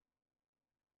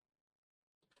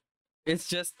 It's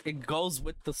just, it goes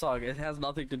with the song. It has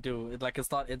nothing to do.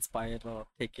 It's not inspired or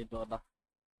taken or nothing.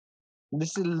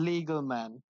 This is legal,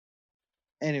 man.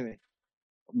 Anyway,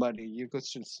 but you could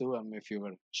still sue him if you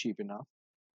were cheap enough.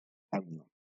 I don't know.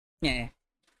 Yeah.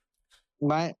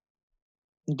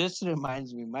 This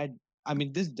reminds me,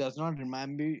 this does not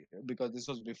remind me because this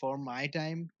was before my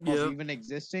time of even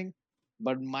existing.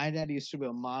 But my dad used to be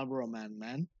a Marlboro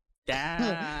man.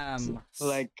 Damn.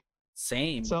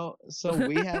 Same. So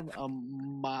we have a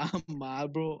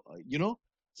Marlboro,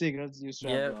 cigarettes used to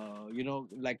have,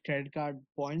 like credit card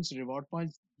points, reward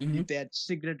points. Mm-hmm. They had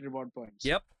cigarette reward points.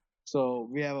 Yep. So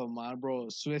we have a Marlboro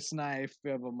Swiss knife. We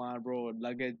have a Marlboro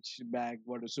luggage bag,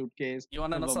 a suitcase. You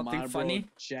want to know something funny?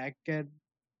 Jacket.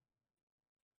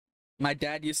 My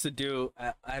dad used to do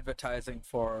advertising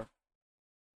for.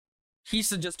 He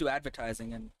used to just do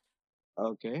advertising, and.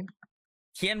 Okay.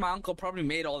 He and my uncle probably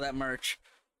made all that merch.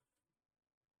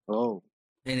 Oh.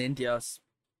 In India.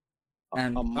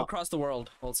 And across the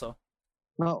world also.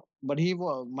 No, but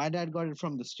my dad got it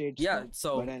from the States. Yeah,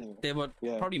 so anyway, they were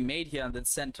probably made here and then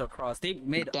sent across. They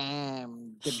made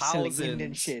thousands.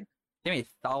 Indian shit. They made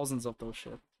thousands of those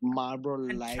shit. Marlboro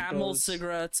and lighters. Camel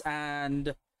cigarettes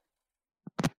and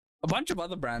a bunch of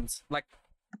other brands like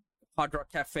Hard Rock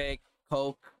Cafe,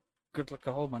 Coke, like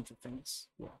a whole bunch of things.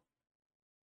 Yeah.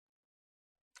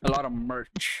 A lot of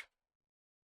merch.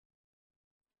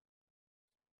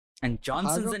 And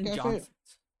Johnson's and Johnson's.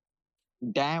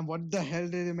 Damn, what the hell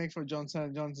did they make for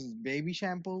Johnson & Johnson's? Baby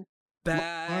shampoo?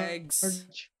 Bags.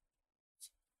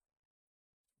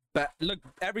 Look,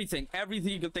 everything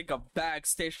you can think of. Bags,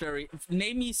 stationery.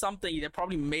 Name me something. They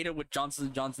probably made it with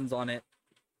Johnson & Johnson's on it.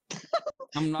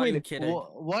 I'm not even kidding.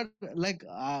 What,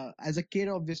 as a kid,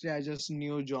 obviously, I just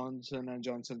knew Johnson &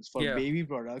 Johnson's for baby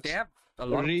products. They have a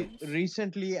lot of things.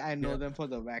 Recently, I know them for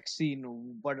the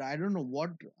vaccine, but I don't know what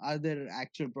are their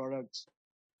actual products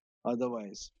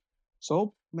otherwise.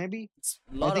 Soap, maybe?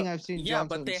 I think I've seen Johnson,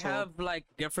 but they have like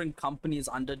different companies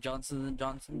under Johnson &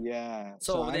 Johnson. Yeah.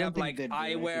 So they have like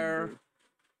eyewear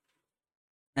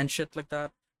and shit like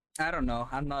that. I don't know.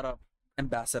 I'm not a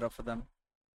ambassador for them.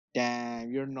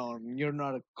 Damn, you're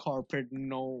not a corporate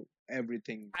know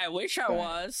everything. I wish I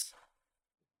was.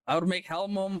 I would make hell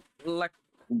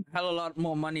a lot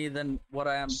more money than what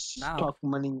I am now. Stock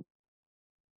money.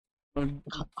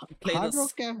 Play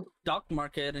the stock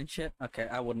market and shit. Okay,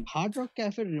 I wouldn't. Hard Rock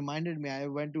Cafe reminded me. I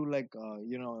went to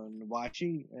in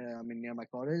Vashi, near my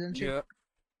college and shit. Yeah.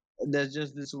 There's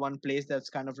just this one place that's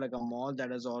kind of like a mall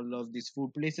that has all of these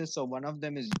food places. So one of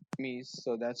them is Jimmy's,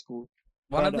 so that's cool.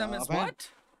 One of them is what?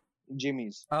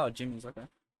 Jimmy's. Oh, Jimmy's. Okay.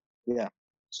 Yeah.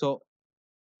 So,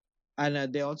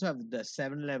 and they also have the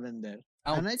 7-Eleven there.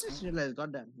 Oh, and I just realized,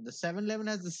 goddamn, the 7-Eleven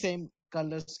has the same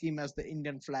color scheme as the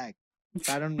Indian flag.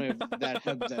 I don't know if that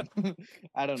helps them.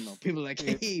 I don't know. People like,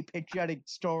 hey, patriotic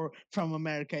store from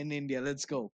America in India. Let's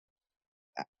go.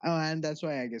 And that's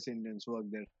why I guess Indians work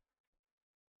there.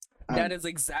 That is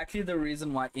exactly the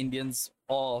reason why Indians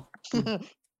all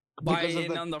buy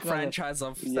in on the franchise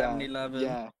of 7-Eleven.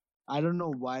 Yeah. I don't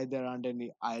know why there aren't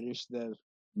any Irish there,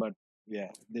 but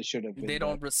yeah, they should have been. They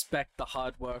don't respect the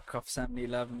hard work of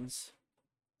 7-Elevens.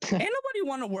 Ain't nobody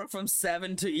want to work from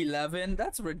 7 to 11.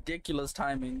 That's ridiculous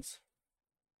timings.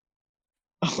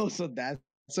 Oh, so that's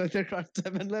why they're called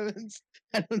 7-Elevens?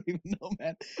 I don't even know,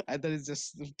 man. I thought it's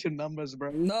just 2 numbers,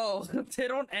 bro. No, they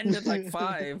don't end at like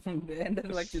 5. They end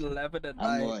at like 11 at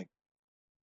night. Like,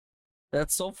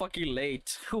 that's so fucking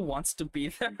late. Who wants to be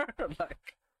there?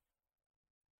 Like,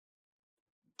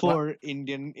 poor what?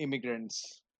 Indian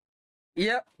immigrants.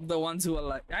 Yep, the ones who are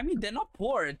like, I mean, they're not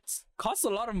poor. It costs a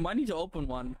lot of money to open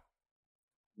one.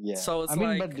 Yeah. So it's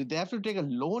but do they have to take a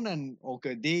loan and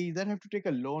they either have to take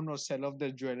a loan or sell off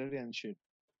their jewelry and shit.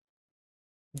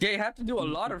 They have to do a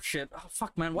lot of shit. Oh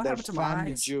fuck, man! What happened to my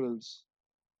eyes? Jewels.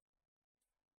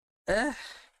 My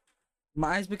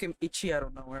eyes became itchy out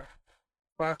of nowhere.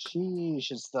 Fuck.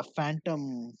 Sheesh, it's the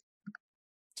phantom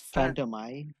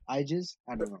eye. I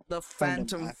don't know. The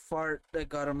phantom fart that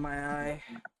got in my eye.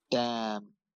 Damn.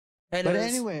 Anyways, but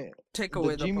anyway, take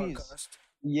away the podcast.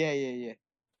 Yeah.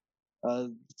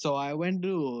 So I went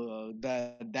to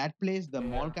that place, the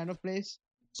mall kind of place.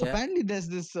 So apparently there's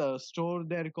this store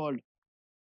there called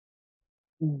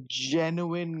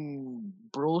Genuine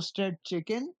Roasted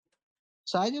Chicken.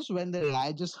 So I just went there.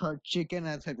 I just heard chicken.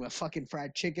 I was like, well, fucking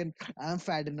fried chicken. I'm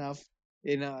fat enough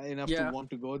to want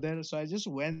to go there. So I just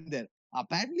went there.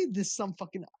 Apparently this some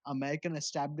fucking American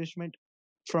establishment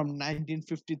from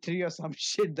 1953 or some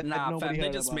shit that nobody heard they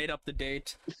just about. Made up the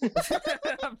date.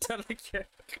 I'm telling you.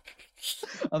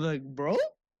 I'm like, bro,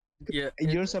 yeah,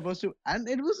 you're supposed to, and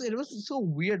it was so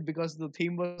weird because the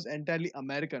theme was entirely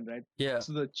American, right? Yeah.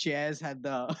 So the chairs had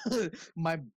the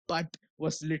my butt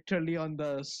was literally on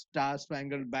the Star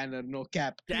Spangled Banner, no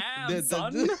cap. Damn,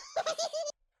 son.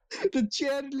 The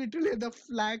chair literally had the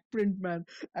flag print, man.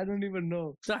 I don't even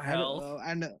know. The hell?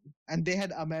 And they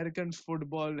had American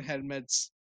football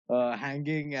helmets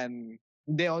hanging, and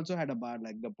they also had a bar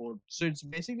like the port. So it's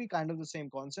basically kind of the same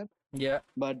concept. Yeah.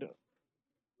 But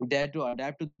they had to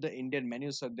adapt to the Indian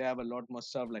menu, so they have a lot more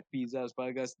stuff like pizzas,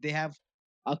 burgers. They have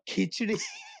a khichdi,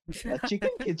 a chicken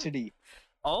khichdi.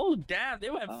 Oh damn!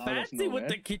 They went fancy with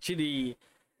the khichdi.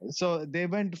 So they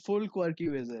went full quirky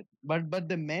with it. But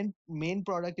the main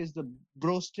product is the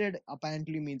broasted.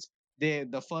 Apparently means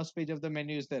the first page of the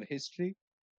menu is their history.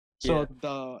 So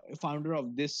the founder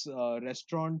of this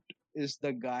restaurant is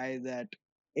the guy that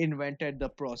invented the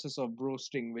process of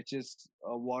roasting, which is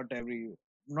what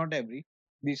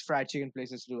these fried chicken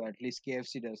places do. At least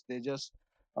KFC does. They just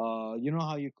you know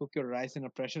how you cook your rice in a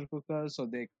pressure cooker, so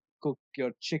they cook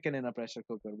your chicken in a pressure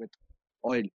cooker with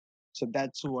oil. So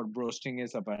that's what roasting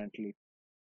is apparently,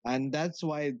 and that's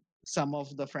why some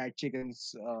of the fried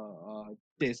chickens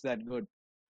taste that good.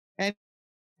 And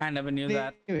I never knew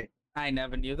that. I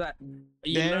never knew that.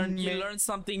 You learn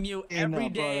something new every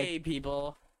day,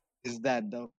 people. Is that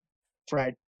the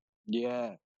fried?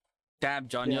 Yeah. Damn,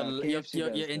 John, your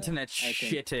internet's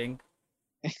shitting.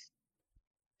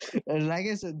 Like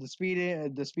I said, the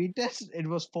speed test, it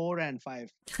was 4 and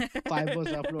 5. 5 was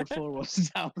upload, 4 was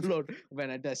download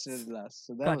when I tested it last.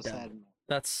 So that was sad.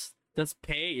 That's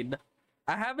pain.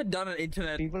 I haven't done an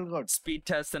internet speed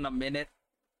test in a minute,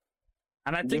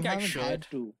 and I think I should.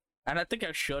 And I think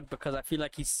I should because I feel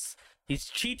like he's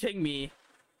cheating me.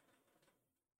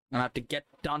 I have to get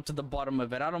down to the bottom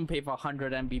of it. I don't pay for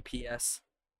 100 Mbps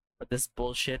for this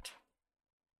bullshit.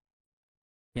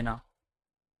 You know.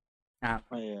 Yeah.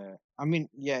 I mean,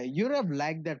 you have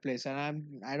liked that place, and I'm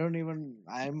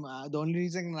the only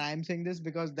reason I'm saying this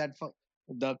because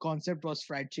the concept was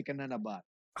fried chicken and a bar.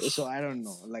 So I don't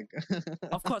know, like.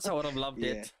 Of course, I would have loved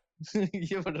it.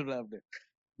 You would have loved it.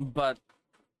 But,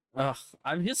 I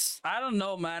don't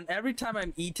know, man. Every time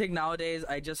I'm eating nowadays,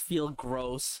 I just feel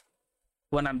gross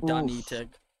when I'm done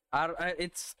eating.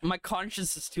 It's my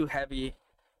conscience is too heavy.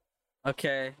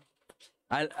 Okay,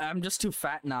 I'm just too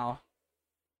fat now.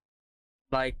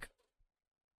 Like,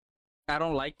 I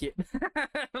don't like it.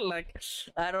 Like,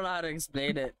 I don't know how to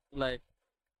explain it. Like,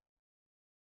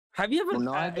 have you ever?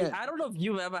 I don't know if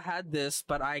you've ever had this,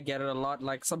 but I get it a lot.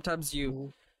 Like, sometimes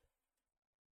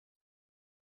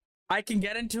I can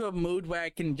get into a mood where I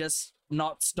can just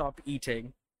not stop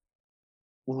eating.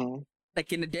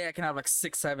 Like in a day, I can have like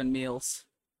 6-7 meals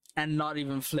and not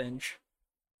even flinch.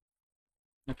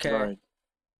 Okay. Right.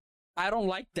 I don't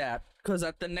like that because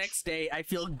at the next day I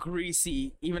feel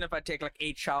greasy. Even if I take like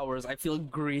 8 showers, I feel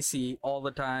greasy all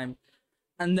the time,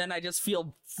 and then I just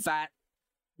feel fat.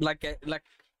 Like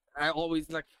I always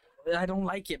like I don't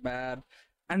like it, man.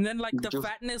 And then like the Just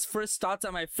fatness first starts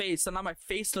at my face, and now my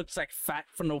face looks like fat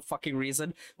for no fucking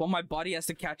reason. While my body has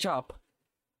to catch up.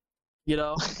 You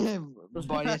know?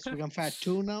 body has become fat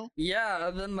too now. Yeah,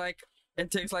 and then like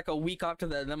it takes like a week after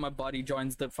that, and then my body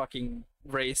joins the fucking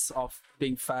race of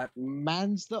being fat.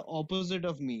 Man's the opposite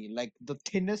of me. Like the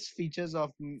thinnest features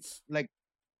of like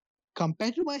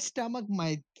compared to my stomach,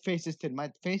 my face is thin.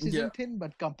 My face isn't Yeah. thin,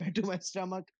 but compared to my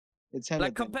stomach, it's hella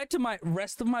Like thin. compared to my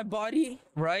rest of my body,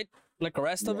 right? Like the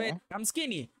rest of it, Yeah. I'm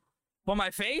skinny. But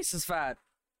my face is fat.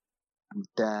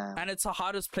 Damn. And it's the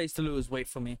hardest place to lose weight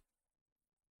for me.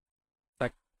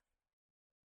 Like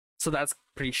so that's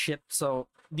pretty shit. So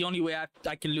the only way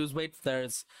I can lose weight there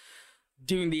is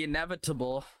doing the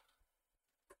inevitable.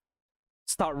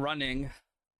 Start running.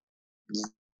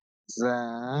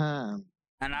 Damn.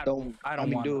 And I Don't. don't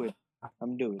mean, want do to it.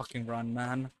 I'm doing. fucking run,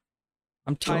 man.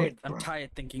 I'm Do tired. it, I'm bro.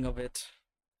 tired thinking of it.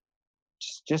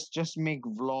 Just make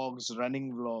vlogs,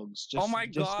 running vlogs. Just, Oh my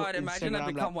just go god, imagine I Instagram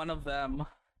become one of them. live,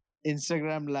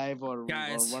 Instagram live or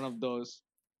Guys. one of those.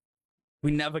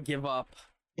 We never give up.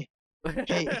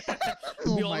 Hey.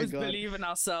 Oh We my always God. believe in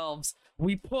ourselves.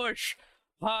 We push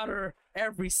harder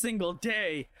every single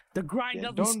day. The grind Yeah,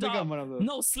 doesn't don't stop. become one of those.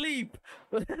 No sleep.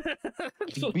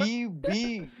 Be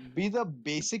the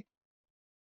basic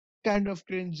kind of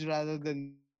cringe rather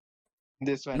than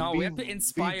this one. No, be, we have to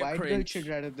inspire be white girl cringe. shit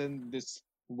rather than this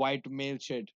white male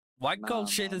shit. White girl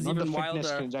shit is not even the fitness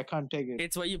wilder. cringe. I can't take it.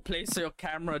 It's where you place your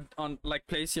camera on, like,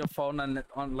 place your phone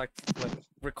on like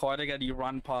recording and you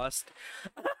run past.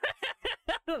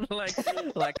 like,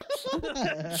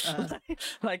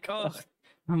 like, oh,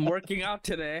 I'm working out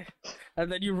today,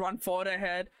 and then you run forward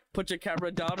ahead, put your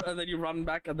camera down, and then you run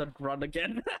back and then run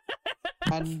again.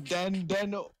 And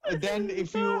then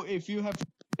if you have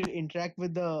to interact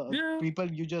with the Yeah. people,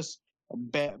 you just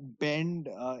bend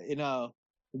in a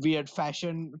weird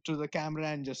fashion to the camera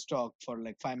and just talk for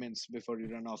like 5 minutes before you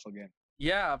run off again.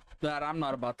 Yeah, but I'm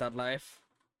not about that life.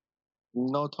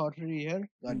 No thoughterly here.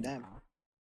 God damn.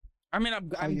 I mean,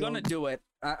 I'm you gonna all- do it.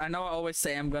 I know I always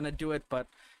say I'm gonna do it, but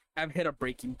I've hit a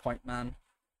breaking point, man.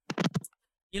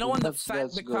 You know when the That's- fat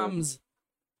that's good. becomes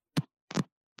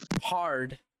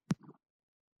hard.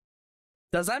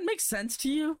 Does that make sense to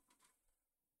you?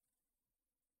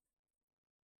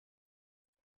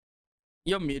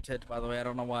 You're muted, by the way. I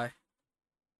don't know why.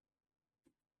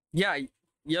 Yeah,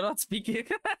 you're not speaking.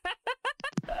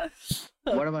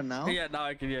 What about now? Yeah, now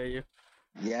I can hear you.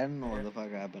 Yeah, I don't know what the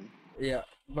fuck happened. Yeah,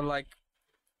 but like,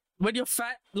 when you're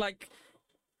fat, like,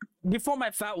 before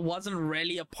my fat wasn't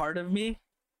really a part of me.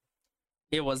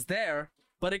 It was there,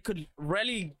 but it could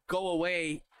really go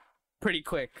away pretty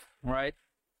quick, right?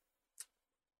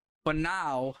 But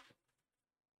now,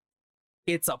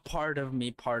 it's a part of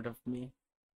me,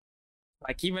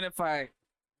 Like, even if I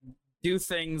do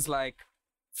things like,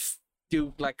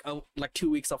 do like 2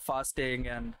 weeks of fasting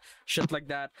and shit like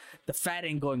that, the fat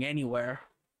ain't going anywhere.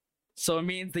 So it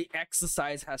means the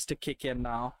exercise has to kick in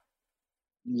now.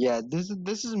 Yeah, this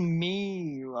is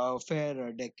me a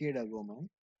fair decade ago, man.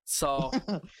 So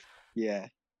Yeah.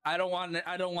 I don't want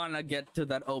to get to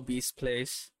that obese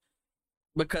place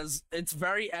because it's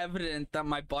very evident that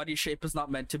my body shape is not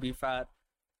meant to be fat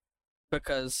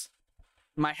because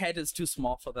my head is too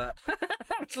small for that.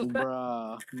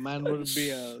 Bruh, man would be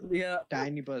a Yeah,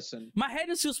 tiny person. my head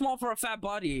is too small for a fat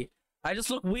body. I just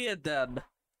look weird then.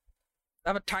 I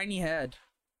have a tiny head.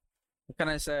 What can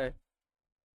I say?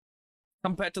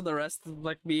 Compared to the rest of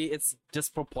like me, it's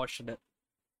disproportionate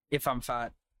if I'm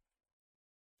fat.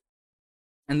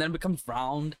 And then it becomes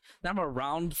round. Then I have a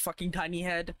round fucking tiny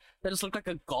head that just look like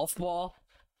a golf ball.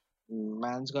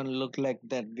 Man's gonna look like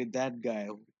that guy.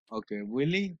 Okay,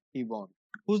 Willie, he won't.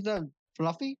 Who's the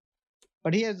Fluffy?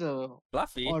 But he has a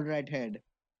Fluffy. alright head.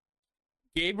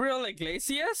 Gabriel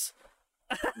Iglesias?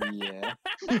 Yeah.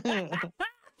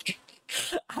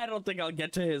 I don't think I'll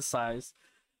get to his size.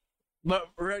 But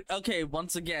okay,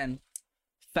 once again,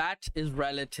 fat is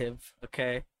relative,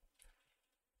 okay?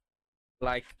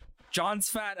 Like John's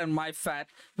fat and my fat,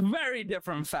 very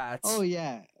different fats. Oh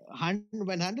yeah.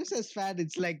 When Hunter says fat,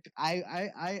 it's like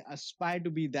I aspire to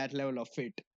be that level of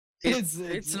fit.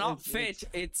 It's not fit,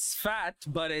 it's fat,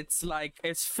 but it's like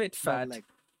it's fit but fat. like,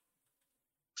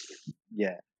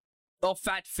 yeah. Oh,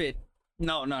 fat fit.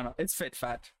 No, it's fit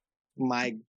fat.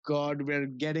 My God, we're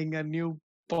getting a new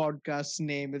podcast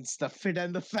name. It's the Fit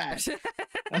and the Fat.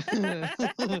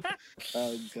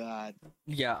 Oh God.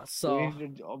 Yeah, so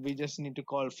We just need to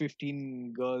call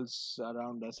 15 girls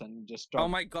around us and just oh talk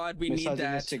my god, we need that.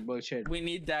 misogynistic bullshit. We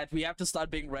need that. We have to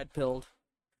start being red pilled.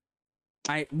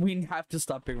 We have to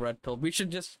stop being red pilled. We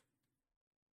should just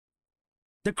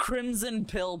the Crimson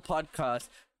Pill podcast.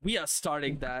 We are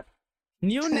starting that.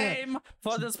 New name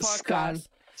for this podcast.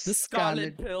 The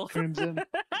Scarlet Pill. Crimson.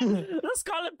 The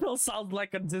Scarlet Pill sounds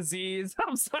like a disease.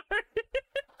 I'm sorry.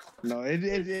 No,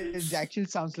 it actually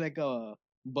sounds like a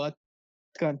birth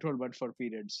control, but for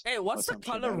periods. Hey, what's the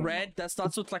color red that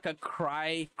starts with like a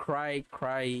cry?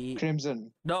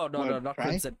 Crimson. No, not cry?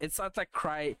 Crimson. It sounds like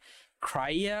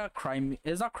Crimea.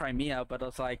 It's not Crimea, but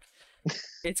it's like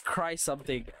it's cry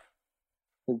something.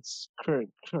 It's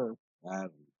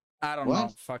I don't know.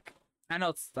 Fuck. I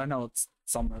know it's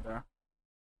somewhere there.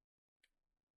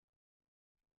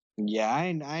 Yeah,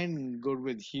 I'm good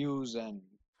with hues and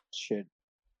shit.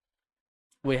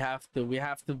 We have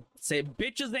to say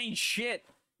bitches ain't shit.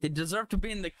 They deserve to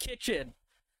be in the kitchen.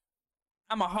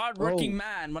 I'm a hardworking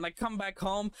man. When I come back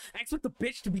home, I expect the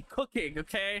bitch to be cooking,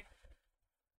 okay?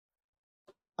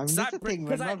 I mean, that's the thing.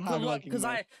 We're not hardworking.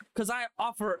 Because I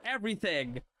offer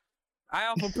everything. I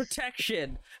offer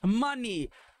protection, money,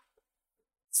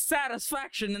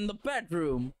 satisfaction in the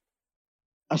bedroom.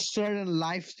 A certain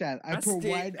lifestyle. I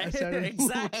provide a certain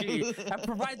exactly. I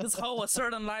provide this hoe a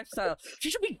certain lifestyle. She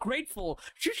should be grateful.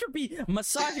 She should be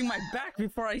massaging my back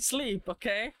before I sleep.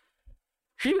 Okay.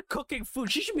 She should be cooking food.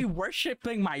 She should be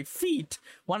worshiping my feet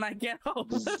when I get home.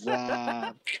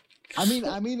 I mean,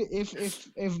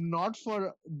 if not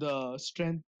for the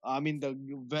strength, I mean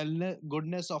the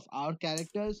goodness of our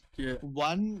characters. Yeah.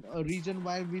 One reason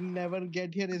why we never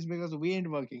get here is because we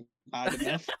ain't working hard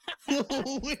enough.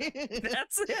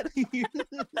 That's it.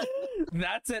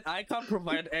 That's it. I can't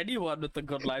provide anyone with a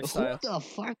good lifestyle. What the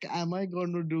fuck am I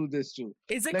going to do this to?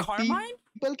 Is it like Carmine?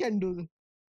 People can do.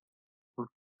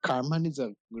 Carmine is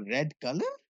a red color.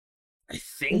 I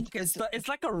think it's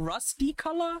like a rusty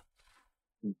color.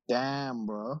 Damn,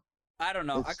 bro. I don't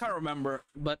know. I can't remember,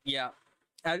 but yeah.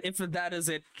 If that is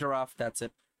it, giraffe, that's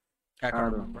it. I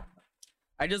can't remember.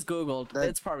 I just googled.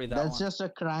 It's probably that That's one. just a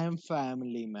crime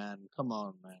family, man. Come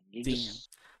on, man.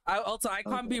 I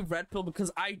can't be red pill because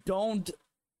I don't.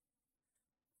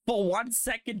 For 1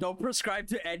 second, don't prescribe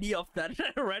to any of that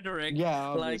rhetoric. Yeah,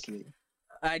 obviously.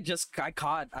 Like,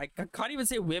 I can't even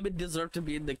say women deserve to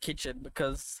be in the kitchen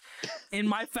because in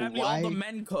my family all the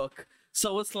men cook.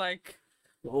 So it's like,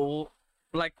 how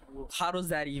does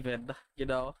that even, you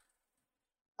know?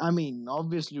 I mean,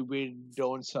 obviously we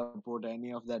don't support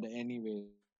any of that anyway.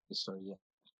 So yeah.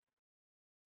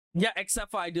 Yeah,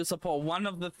 except for I do support one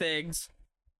of the things.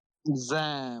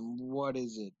 Zam, what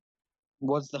is it?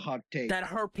 What's the hot take? That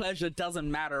her pleasure doesn't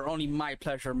matter, only my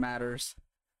pleasure matters.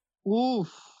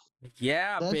 Oof.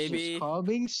 Yeah, that's baby. Just called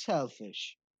being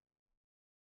selfish.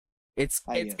 It's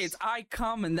I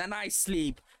come and then I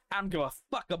sleep. I don't give a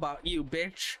fuck about you,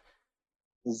 bitch.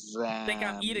 Zam, think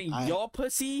I'm eating your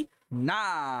pussy?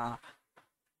 Nah.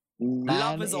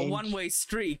 Love is a one-way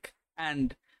streak,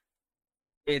 and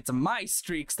it's my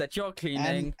streaks that you're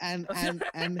cleaning. And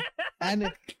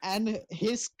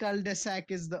his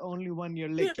cul-de-sac is the only one you're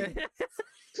licking.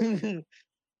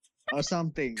 Or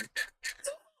something. I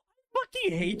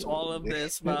fucking hate all of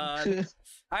this, man.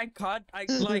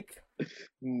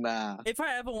 Nah. If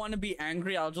I ever want to be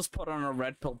angry, I'll just put on a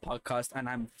Red Pill podcast and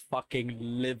I'm fucking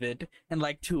livid in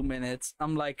like 2 minutes.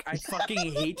 I'm like, I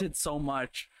fucking hate it so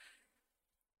much.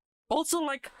 Also,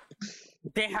 like,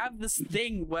 they have this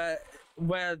thing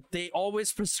where they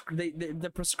always they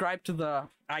prescribe to the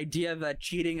idea that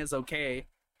cheating is okay.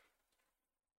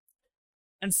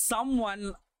 And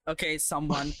someone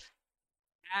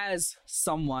as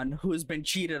someone who's been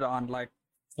cheated on like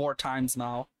 4 times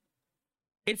now,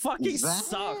 it fucking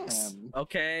sucks.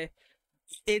 Okay,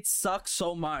 it sucks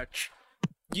so much.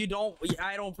 I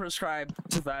don't prescribe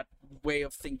to that way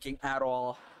of thinking at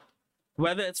all.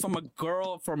 Whether it's from a girl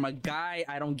or from a guy,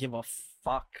 I don't give a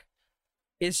fuck.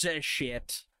 It's just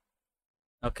shit.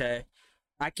 Okay,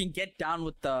 I can get down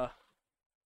with the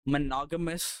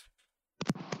monogamous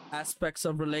aspects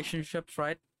of relationships,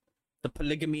 right? The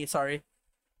polygamy, sorry.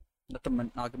 Not the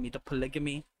monogamy, the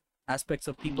polygamy aspects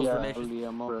of people's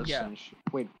relationships. Yeah.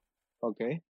 Wait.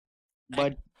 Okay.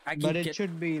 But it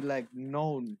should be like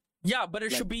known. Yeah, but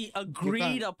it should be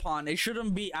agreed upon. It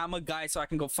shouldn't be I'm a guy so I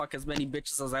can go fuck as many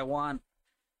bitches as I want.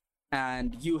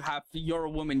 And you're a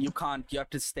woman, you have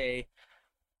to stay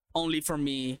only for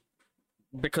me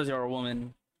because you're a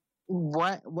woman.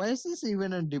 Why is this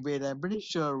even a debate? I'm pretty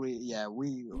sure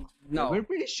we're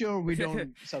pretty sure we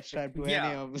don't subscribe to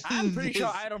any of this. I'm pretty sure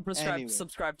I don't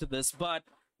subscribe to this, but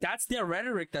that's their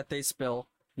rhetoric that they spill,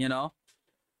 you know?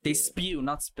 They spew,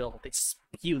 not spill. They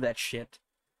spew that shit.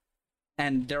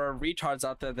 And there are retards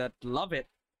out there that love it.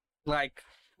 Like,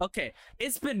 okay,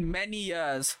 it's been many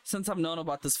years since I've known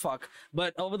about this fuck,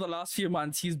 but over the last few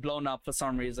months, he's blown up for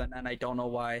some reason, and I don't know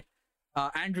why.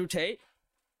 Andrew Tate.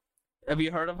 Have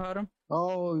you heard about him?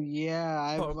 Oh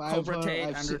yeah, Cobra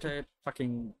Tate, Andrew Tate,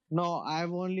 fucking. No,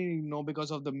 I've only know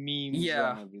because of the memes.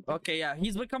 Yeah. And everything. Okay, yeah,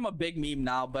 he's become a big meme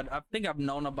now, but I think I've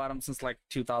known about him since like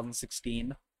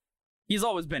 2016. He's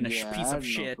always been a piece of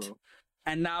shit, bro.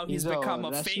 And now he's become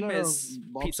a famous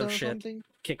piece of shit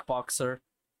kickboxer.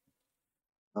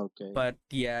 Okay. But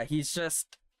yeah, he's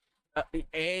just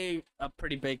a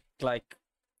pretty big like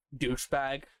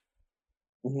douchebag.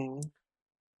 Mm-hmm.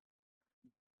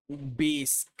 B,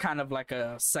 kind of like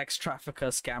a sex trafficker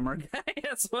scammer guy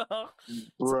as well.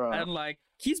 Bruh. And like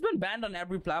he's been banned on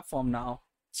every platform now.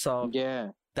 So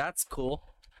yeah, that's cool.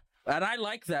 And I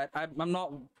like that. I'm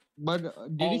not.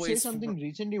 But did he say something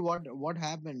recently? What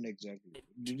happened exactly?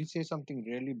 Did he say something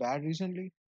really bad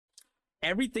recently?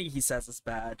 Everything he says is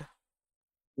bad.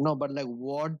 No, but like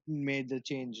what made the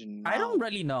change? I don't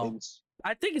really know.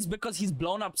 I think it's because he's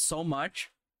blown up so much,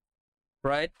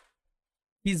 right?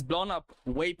 He's blown up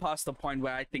way past the point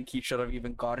where I think he should have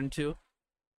even gotten to,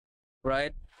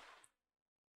 right?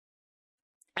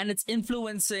 And it's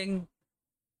influencing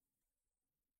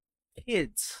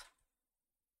kids.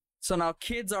 So now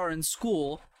kids are in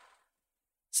school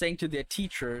saying to their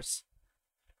teachers,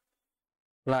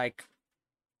 like,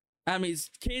 I mean,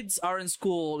 kids are in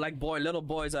school, like little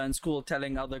boys are in school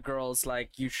telling other girls,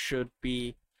 like, you should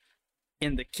be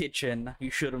in the kitchen, you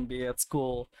shouldn't be at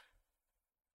school,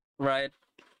 right?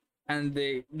 And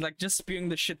they, like, just spewing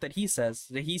the shit that he says.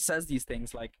 He says these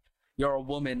things, like, you're a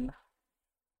woman,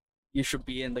 you should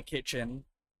be in the kitchen.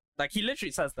 Like, he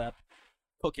literally says that,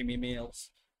 cooking me meals.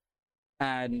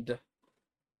 And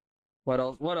what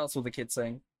else were the kids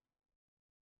saying?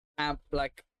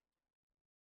 Like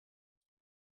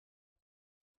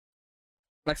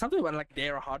something about like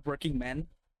they're hardworking men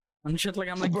and shit. Like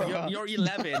I'm like you're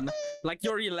 11, like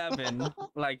you're 11,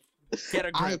 like get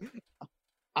a grip.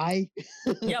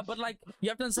 Yeah, but like you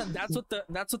have to understand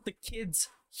that's what the kids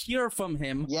hear from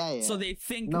him. Yeah. So they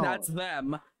think that's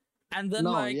them, and then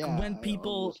when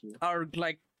people are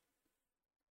like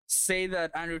say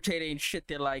that Andrew Tate ain't shit,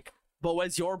 they're like, but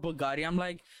where's your Bugatti? I'm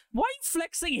like, why are you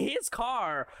flexing his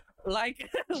car? Like,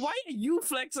 why are you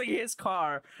flexing his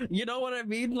car? You know what I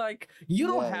mean? Like, you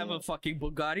don't have a fucking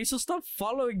Bugatti, so stop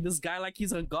following this guy like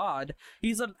he's a god.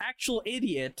 He's an actual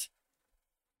idiot.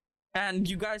 And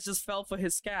you guys just fell for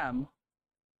his scam.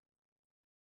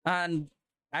 And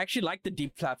I actually like the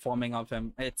deep platforming of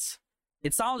him. It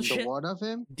sounds shit. What of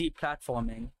him? Deep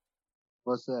platforming.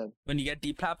 What's that? When you get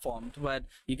deplatformed, when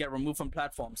you get removed from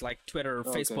platforms like Twitter,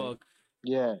 Facebook,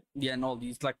 and all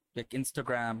these like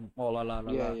Instagram,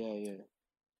 Yeah.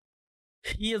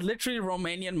 He is literally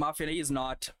Romanian mafia. He is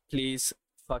not. Please,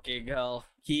 fucking hell.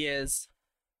 He is.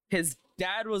 His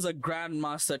dad was a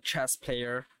grandmaster chess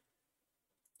player.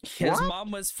 His mom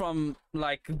was from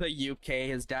like the UK.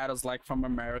 His dad was like from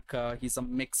America. He's a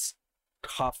mixed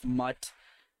half mutt,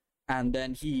 and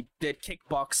then he did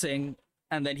kickboxing,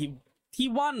 and then he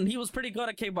won. He was pretty good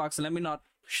at kickboxing. Let me not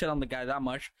shit on the guy that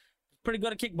much. Pretty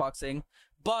good at kickboxing,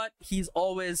 but he's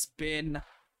always been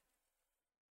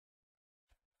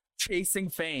chasing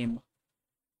fame.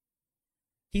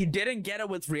 He didn't get it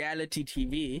with reality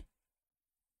TV,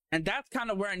 and that's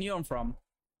kind of where I knew him from.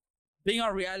 Being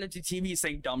on reality TV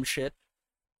saying dumb shit.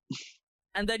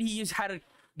 And then he had a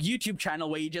YouTube channel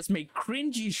where he just made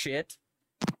cringy shit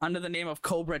under the name of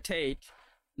Cobra Tate.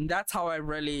 And that's how I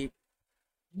really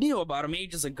knew about him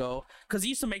ages ago, because he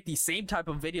used to make these same type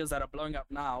of videos that are blowing up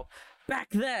now back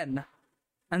then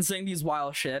and saying these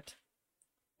wild shit.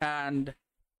 And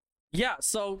yeah,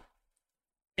 so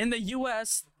in the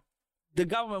US the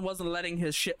government wasn't letting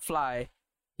his shit fly,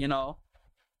 you know,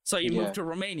 so he moved to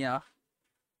Romania.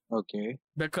 Okay.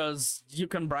 Because you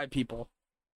can bribe people.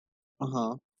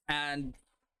 And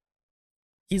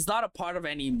he's not a part of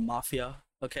any mafia,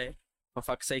 okay, for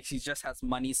fuck's sakes. He just has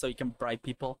money so he can bribe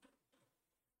people.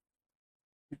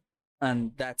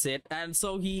 And that's it. And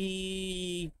so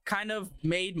he kind of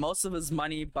made most of his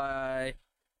money by...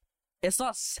 It's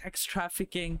not sex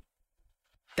trafficking.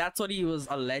 That's what he was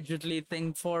allegedly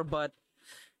thing for, but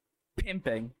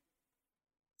pimping.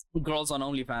 Girls on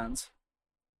OnlyFans.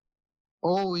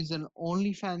 Oh, he's an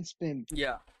OnlyFans pimp.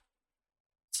 Yeah.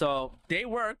 So they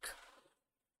work,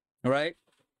 right?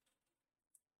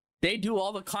 They do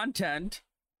all the content.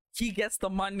 He gets the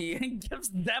money and gives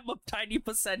them a tiny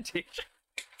percentage.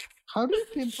 How do you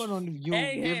pimp on you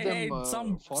Hey, give hey, them hey!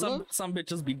 followers? Some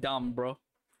bitches be dumb, bro.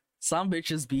 Some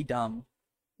bitches be dumb.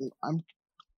 I'm.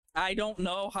 I don't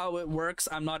know how it works.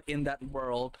 I'm not in that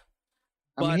world,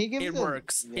 I mean, but he gives it them.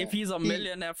 works. If Yeah. he's a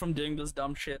millionaire from doing this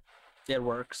dumb shit, it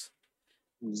works.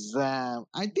 Zam.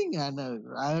 I think I know.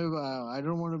 I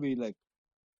don't want to be like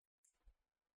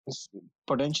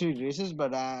potentially racist,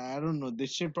 but I don't know.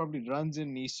 This shit probably runs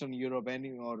in Eastern Europe,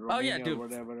 or Oh yeah, Romania or dude.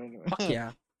 whatever. Fuck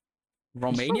yeah. It's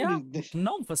Romania, probably this.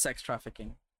 known for sex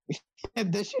trafficking.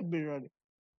 This should be running.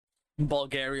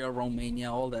 Bulgaria,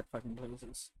 Romania, all that fucking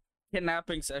places.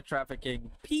 Kidnapping, sex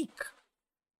trafficking, peak.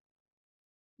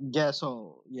 Yeah.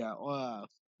 So yeah.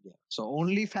 Yeah. So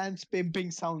OnlyFans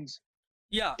pimping sounds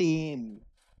Yeah. tame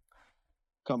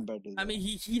compared to I that. mean,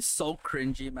 he's so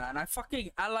cringy, man. I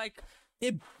like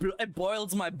it. It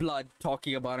boils my blood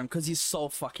talking about him because he's so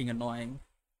fucking annoying.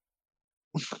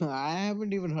 I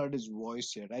haven't even heard his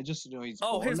voice yet. I just know he's.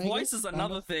 Oh, bald, his I voice guess, is kind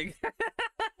another of. thing.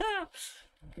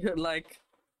 Like,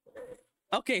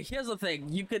 okay, here's the thing.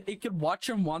 You could watch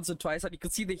him once or twice, and you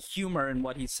could see the humor in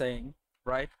what he's saying,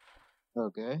 right?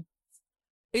 Okay.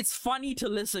 It's funny to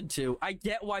listen to. I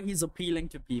get why he's appealing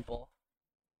to people.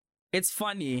 It's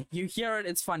funny. You hear it,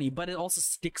 it's funny, but it also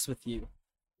sticks with you.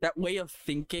 That way of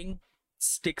thinking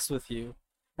sticks with you.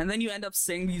 And then you end up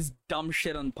saying these dumb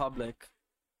shit in public.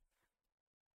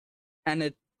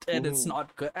 And it's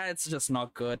not good. It's just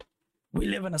not good. We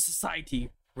live in a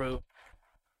society, bro.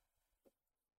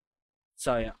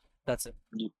 So yeah, that's it.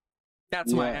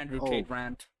 That's my Andrew Tate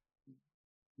rant.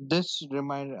 This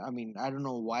I mean, I don't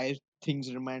know why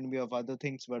things remind me of other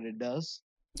things, but it does.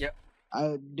 Yep.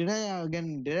 Did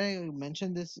I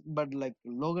mention this? But like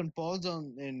Logan Paul's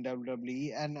in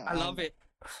WWE, and I love it.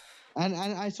 And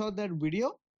I saw that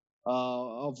video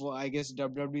of I guess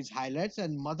WWE's highlights,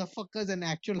 and motherfucker's an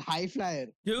actual high flyer.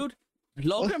 Dude,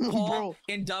 Logan Paul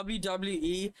in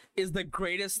WWE is the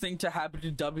greatest thing to happen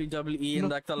to WWE in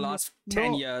like the last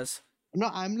 10 years. No,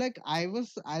 I'm like, I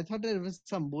thought it was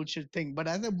some bullshit thing, but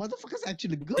I said, motherfucker's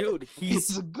actually good. Dude,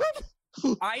 he's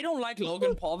good. I don't like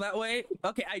Logan Paul that way.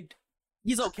 Okay,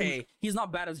 he's okay. He's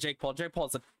not bad as Jake Paul. Jake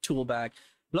Paul's a tool bag.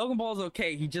 Logan Paul's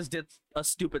okay. He just did a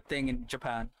stupid thing in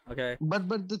Japan. Okay. But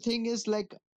the thing is,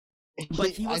 like,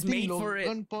 but he was made for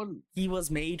it. He was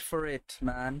made for it,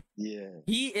 man. Yeah.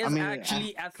 He is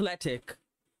actually athletic,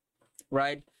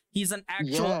 right? He's an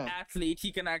actual athlete.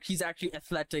 He's actually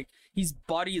athletic. His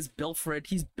body is built for it.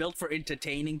 He's built for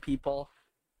entertaining people.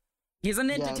 He's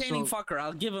an entertaining fucker.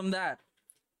 I'll give him that.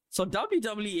 So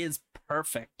WWE is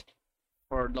perfect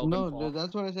for Logan Paul. No,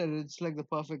 that's what I said. It's like the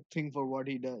perfect thing for what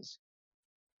he does.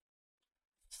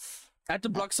 I had to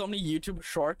block so many YouTube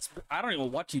shorts. I don't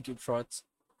even watch YouTube shorts.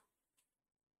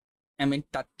 I mean,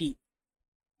 Tati.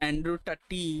 Andrew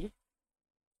Tati.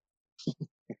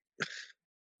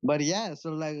 But yeah,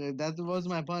 so like that was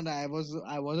my point. I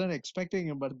wasn't expecting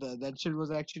it, but that shit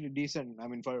was actually decent. I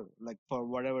mean, for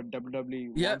whatever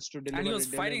WWE wants to deliver. And he was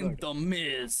fighting The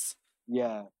Miz.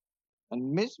 Yeah,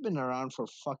 and Miz been around for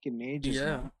fucking ages.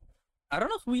 Yeah, man. I don't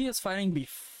know who he was fighting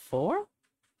before.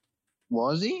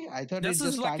 Was he? I thought this he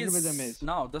just started with The Miz.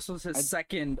 No, this was his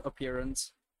second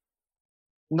appearance.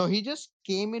 No, he just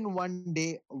came in one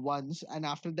day once, and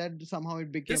after that somehow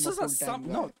it became a full-time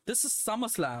guy. No, this is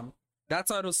SummerSlam. That's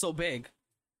why it was so big.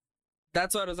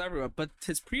 That's why it was everywhere. But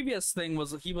his previous thing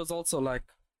was he was also like,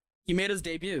 he made his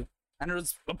debut, and it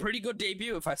was a pretty good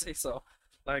debut if I say so.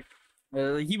 Like,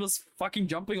 he was fucking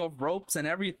jumping off ropes and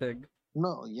everything.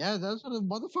 No, yeah, that's what the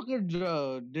motherfucker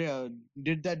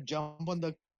did that jump on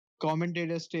the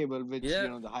commentator's table, which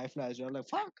the high flyers are like,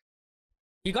 fuck.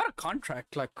 He got a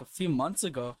contract like a few months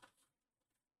ago.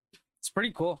 It's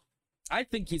pretty cool. I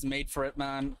think he's made for it,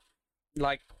 man.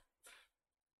 Like,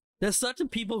 there's certain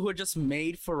people who are just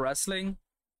made for wrestling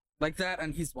like that,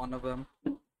 and he's one of them.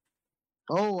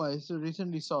 Oh, I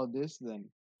recently saw this then.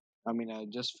 I mean, I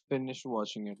just finished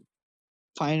watching it.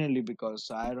 Finally,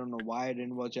 because I don't know why I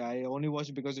didn't watch it. I only watched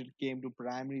it because it came to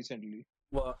Prime recently.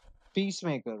 What?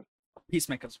 Peacemaker.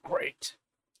 Peacemaker's great.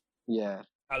 Yeah.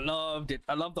 I loved it.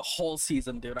 I loved the whole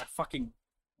season, dude. I fucking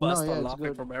bust out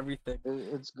laughing from everything.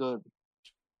 It's good.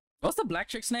 What's the black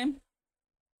chick's name?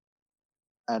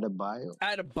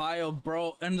 Adebayo,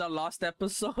 bro. In the last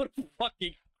episode,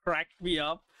 fucking cracked me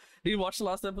up. Did you watch the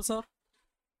last episode?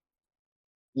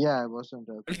 Yeah, I wasn't.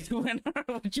 when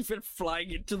you've been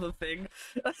flying into the thing.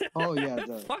 Oh yeah,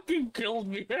 fucking killed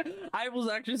me. I was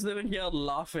actually sitting here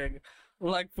laughing,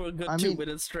 like for a good 2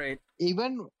 minutes straight.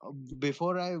 Even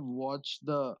before I watched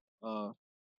the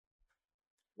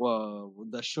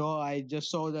show, I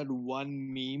just saw that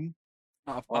one meme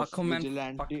of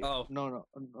Vigilante. No,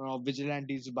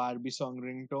 Vigilante's Barbie song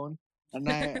ringtone. and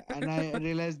I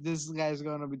realized this guy is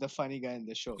gonna be the funny guy in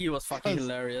the show. He was fucking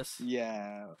hilarious.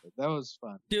 Yeah, that was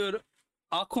fun. Dude,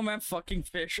 Aquaman fucking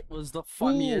fish was the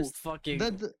funniest fucking.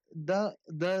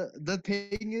 The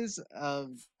thing is,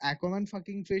 Aquaman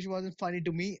fucking fish wasn't funny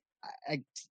to me.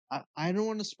 I don't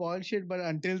want to spoil shit, but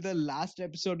until the last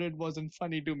episode, it wasn't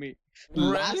funny to me.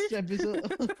 Really? Last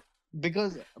episode,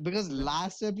 because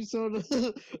last episode,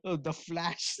 the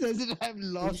Flash says it. I've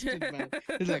lost it, man.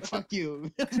 It's like fuck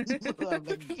you. I'm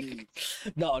like, geez.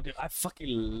 No, dude, I fucking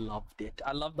loved it.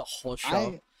 I love the whole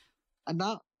show. And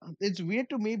now it's weird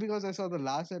to me because I saw the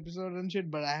last episode and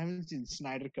shit, but I haven't seen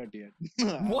Snyder Cut yet.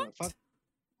 What?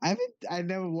 I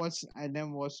never watched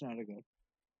Snyder Cut.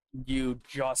 You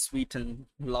Joss Whedon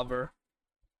lover.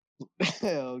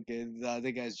 Okay, the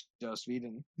other guy's Joss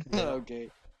Whedon. Yeah. Okay.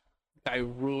 I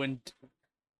ruined.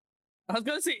 I was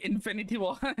gonna say Infinity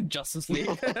War, Justice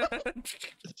League.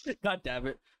 God damn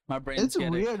it, my brain's It's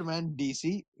weird, man.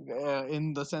 DC,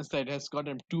 in the sense that it has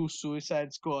gotten 2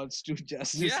 Suicide Squads, 2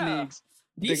 Justice Leagues.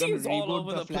 DC is all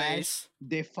over the place.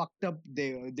 They fucked up.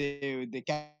 They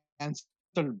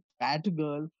canceled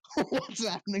Batgirl. What's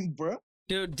happening, bro?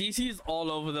 Dude, DC is all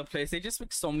over the place. They just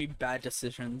make so many bad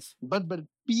decisions. But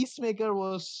Peacemaker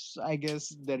was, I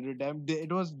guess,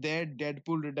 it was their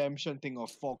Deadpool redemption thing of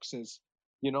Fox's,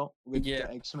 with the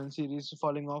X-Men series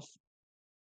falling off.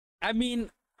 I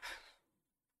mean,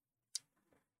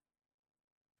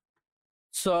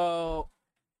 so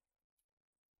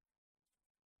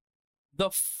the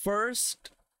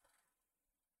first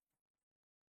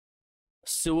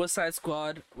Suicide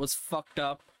Squad was fucked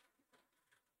up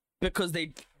because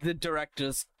the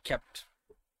directors kept,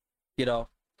 the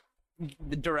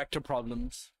director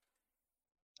problems.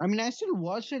 I mean, I still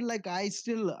watch it. Like, I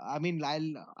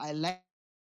like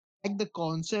the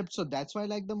concept, so that's why I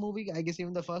like the movie. I guess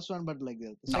even the first one, but like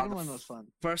the second one was fun.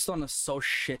 First one was so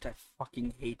shit. I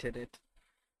fucking hated it.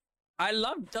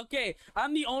 I'm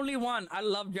the only one. I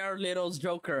love Jared Leto's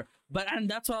Joker, and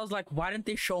that's why I was like, why didn't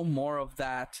they show more of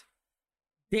that?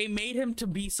 They made him to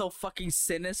be so fucking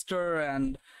sinister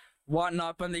and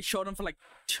whatnot, but they showed him for like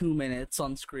 2 minutes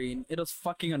on screen. It was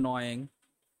fucking annoying,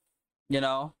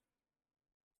 And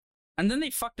then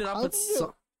they fucked it up with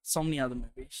so many other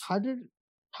movies. How did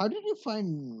you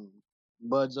find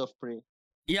Birds of Prey?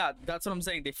 Yeah, that's what I'm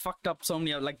saying. They fucked up so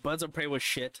many. Like Birds of Prey was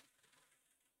shit.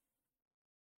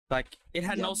 Like it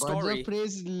had no story.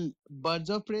 Birds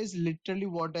of Prey is literally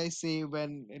what I say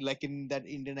when, like, in that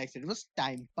Indian accent. It was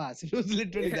time pass. It was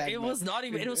literally that. It was not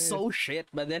even. It was so shit.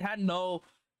 But it had no.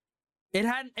 It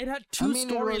had two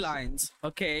storylines.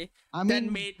 Okay. That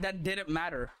didn't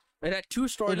matter. It had 2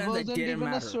 storylines that didn't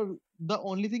matter. The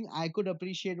only thing I could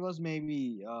appreciate was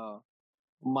maybe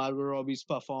Margot Robbie's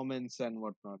performance and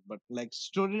whatnot. But like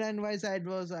storyline wise, it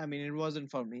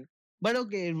wasn't for me. But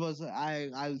okay, it was.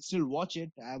 I'll still watch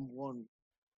it. I won't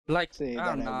say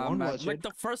that I won't watch like it.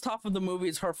 The first half of the movie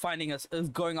is her is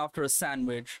going after a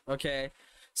sandwich. Okay.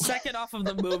 Second half of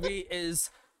the movie is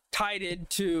tied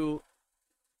into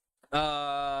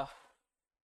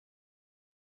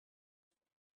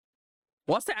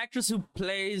what's the actress who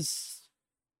plays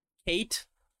Kate?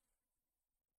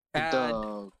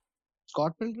 The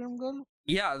Scott Pilgrim girl?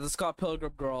 Yeah, the Scott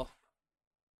Pilgrim girl.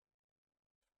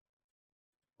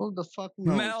 Who the fuck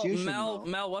knows?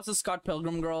 Mel, what's the Scott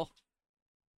Pilgrim girl?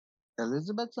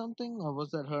 Elizabeth something? Or was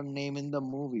that her name in the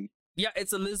movie? Yeah,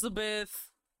 it's Elizabeth.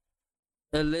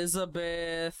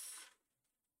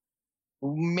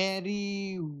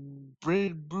 Mary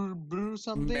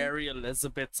something? Mary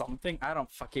Elizabeth something? I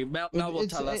don't fucking... Mel will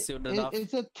tell us soon enough.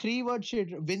 It's a 3-word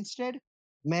shit. Winstead?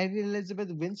 Mary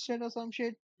Elizabeth Winstead or some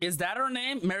shit? Is that her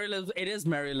name? It is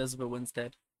Mary Elizabeth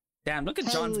Winstead. Damn, look at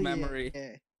John's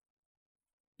memory.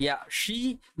 Yeah,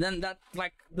 then that,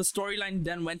 like, the storyline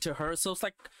then went to her. So it's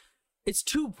like, it's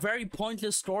 2 very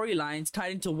pointless storylines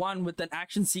tied into one with an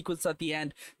action sequence at the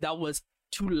end that was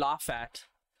to laugh at.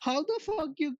 How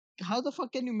the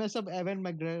fuck can you mess up Evan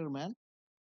McGregor, man?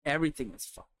 Everything is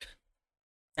fucked.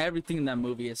 Everything in that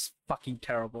movie is fucking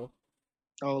terrible.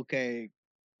 Okay.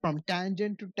 From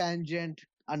tangent to tangent,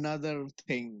 another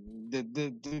thing.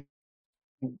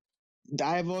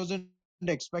 I wasn't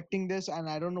expecting this, and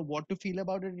I don't know what to feel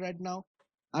about it right now.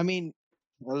 I mean,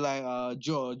 like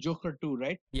Joker 2,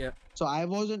 right? Yeah. So I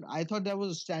thought that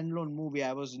was a standalone movie.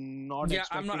 I was not. Yeah,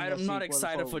 I'm not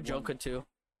excited for Joker 2.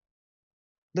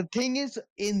 The thing is,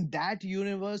 in that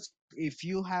universe, if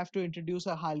you have to introduce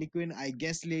a Harley Quinn, I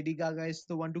guess Lady Gaga is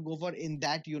the one to go for in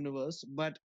that universe.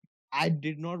 But I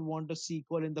did not want a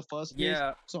sequel in the first place.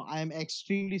 Yeah. So I am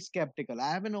extremely skeptical.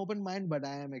 I have an open mind, but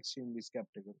I am extremely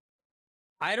skeptical.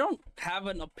 I don't have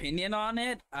an opinion on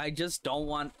it. I just don't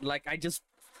want,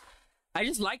 I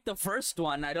just like the first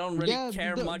one. I don't really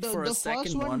care much for a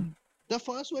second one. The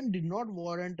first one did not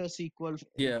warrant a sequel.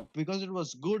 Yeah. Because it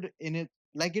was good in it.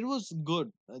 Like, it was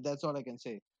good. That's all I can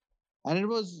say. And it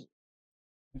was.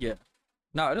 Yeah.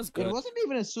 No, it was good. It wasn't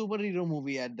even a superhero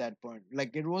movie at that point.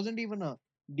 Like, it wasn't even a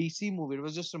DC movie. It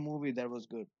was just a movie that was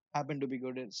good. Happened to be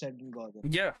good. It set in Gotham.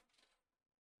 Yeah.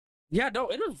 Yeah, no,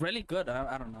 it was really good.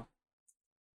 I don't know.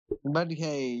 But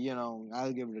hey, you know,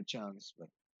 I'll give it a chance. But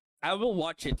I will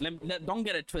watch it. Don't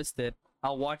get it twisted.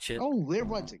 I'll watch it. Oh, we're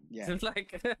watching. Yeah. It's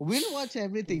like we'll watch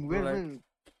everything.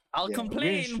 I'll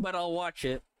complain, but I'll watch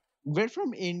it. We're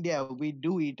from India. We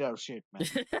do eat our shit, man.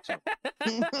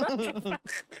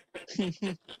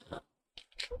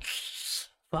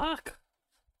 Fuck.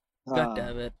 God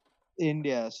damn it.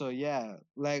 India. So yeah,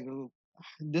 like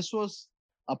this was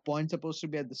a point supposed to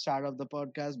be at the start of the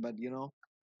podcast, but you know,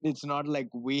 it's not like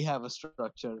we have a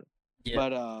structure. Yeah.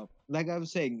 But like I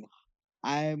was saying,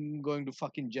 I'm going to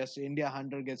fucking just India.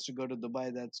 Hunter gets to go to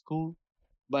Dubai. That's cool.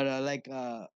 But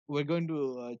we're going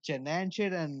to Chennai and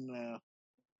shit, and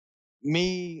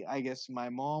me, I guess my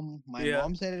mom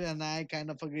said it, and I kind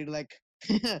of agreed. Like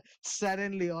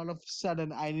suddenly, all of a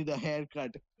sudden, I need a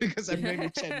haircut because I'm going to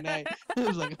Chennai. I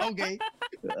was like, okay.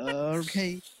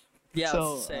 Yeah,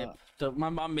 so, same. So my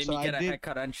mom made me get a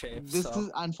haircut and shave. This is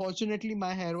unfortunately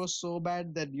my hair was so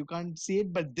bad that you can't see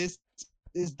it, but this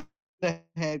is the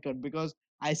haircut because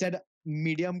I said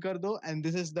medium kar do, and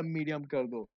this is the medium kar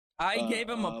do. I gave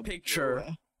him a picture.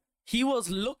 He was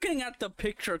looking at the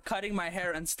picture, cutting my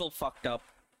hair, and still fucked up.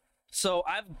 So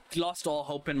I've lost all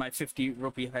hope in my 50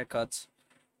 rupee haircuts.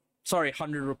 Sorry,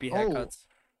 100 rupee haircuts.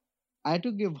 I had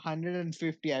to give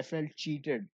 150. I felt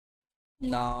cheated.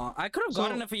 No, I could have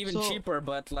gotten it even cheaper,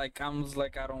 but like I was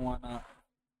like, I don't wanna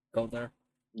go there.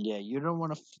 Yeah, you don't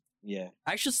wanna. Yeah.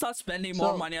 I should start spending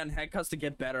more money on haircuts to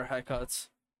get better haircuts.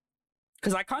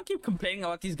 Cause I can't keep complaining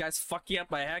about these guys fucking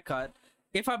up my haircut.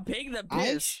 If I'm paying the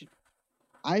piss,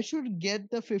 I should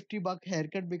get the $50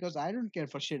 haircut because I don't care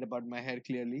for shit about my hair.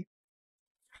 Clearly.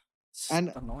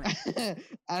 And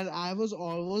and I was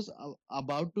always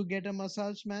about to get a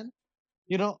massage, man.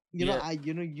 You know,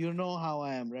 how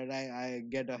I am, right? I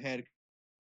get a haircut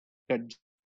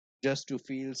just to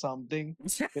feel something.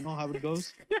 You know how it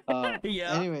goes.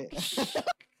 Yeah. Anyway,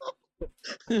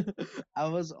 I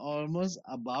was almost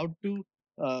about to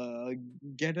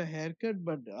get a haircut,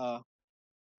 but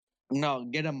no,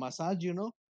 get a massage. You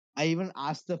know, I even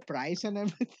asked the price and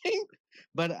everything,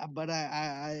 but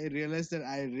I realized that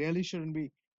I really shouldn't be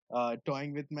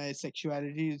toying with my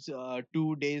sexualities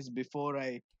 2 days before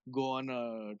I go on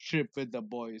a trip with the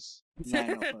boys.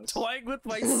 9 of us. Toying with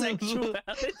my sexuality.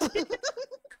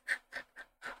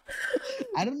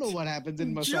 I don't know what happens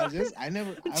in massages. I've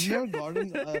never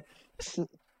gotten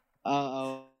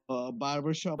a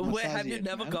barbershop massage. Wait, have you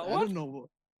never got one? I don't know.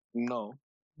 No.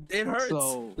 It hurts.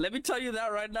 So, let me tell you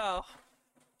that right now.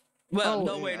 Well,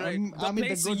 no, wait.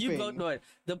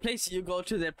 The place you go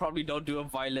to, they probably don't do a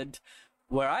violent.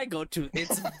 Where I go to,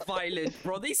 it's violent,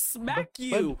 bro. They smack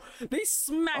you. They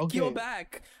smack your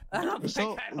back. And I'm like,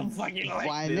 I don't fucking like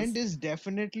violent is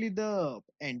definitely the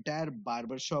entire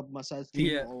barbershop massage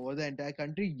thing over the entire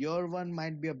country. Your one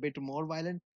might be a bit more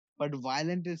violent, but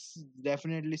violent is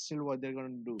definitely still what they're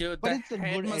gonna do. Dude, but it's a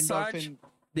good massage.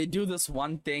 They do this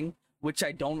one thing which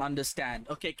I don't understand.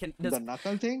 Okay, the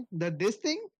knuckle thing? This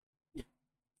thing?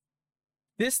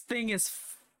 This thing is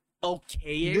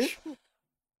okay-ish.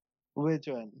 Which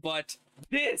one? But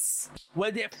this,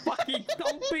 where they're fucking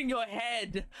thumping your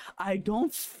head, I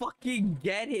don't fucking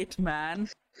get it, man.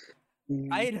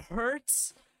 It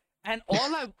hurts. And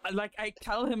all I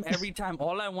tell him every time,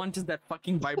 all I want is that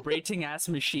fucking vibrating ass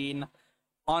machine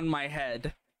on my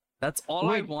head. That's all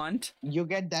I want. You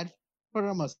get that for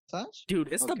a massage?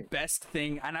 Dude, it's the best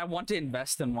thing, and I want to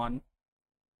invest in one.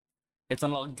 It's a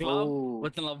little glove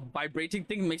with a little vibrating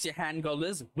thing, makes your hand go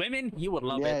this. Women, you would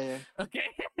love it. Yeah. Okay?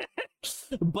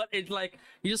 But it's like,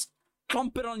 you just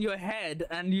clump it on your head,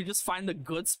 and you just find the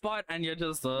good spot, and you're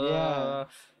just,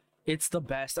 it's the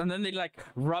best. And then they like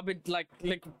rub it like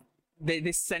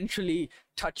they sensually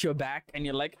touch your back, and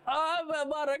you're like, I'm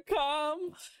about to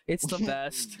come. It's the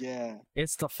best. Yeah.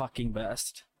 It's the fucking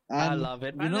best. I love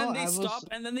it. And then they stop,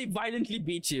 and then they violently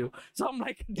beat you. So I'm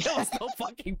like, there was no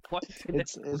fucking point in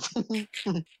it.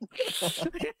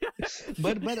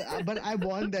 But I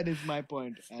want that is my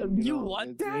point. And, you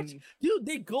want that? Dude,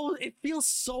 they go, it feels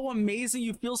so amazing.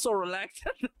 You feel so relaxed.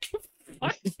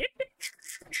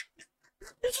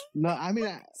 No, I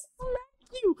mean...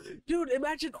 you. Dude,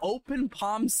 imagine open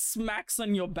palm smacks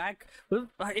on your back.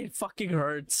 It fucking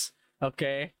hurts.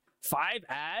 Okay? 5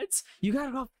 ads? You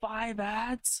gotta go 5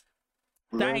 ads?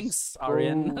 Thanks,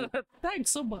 Aryan.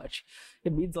 Thanks so much.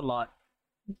 It means a lot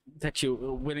that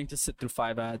you're willing to sit through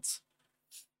 5 ads.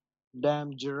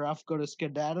 Damn, giraffe got a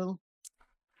skedaddle.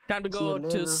 Time to go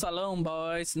to Salon,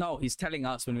 boys. No, he's telling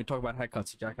us when we talk about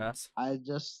haircuts, you jackass. I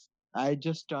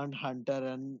just turned hunter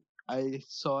and I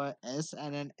saw a S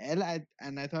and an L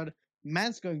and I thought,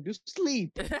 man's going to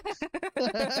sleep.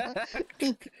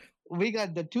 We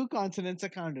got the 2 consonants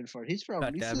accounted for. He's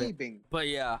probably sleeping. But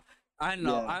yeah, I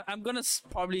know. Yeah. I'm gonna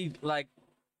probably like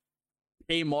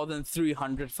pay more than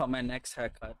 300 for my next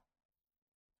haircut.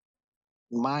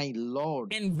 My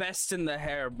lord. Invest in the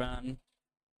hair, man.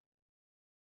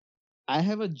 I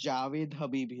have a Javed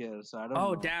Habib here, so I don't know.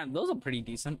 Oh, damn. Those are pretty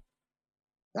decent.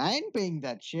 I ain't paying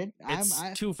that shit. It's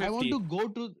 $250. I want to go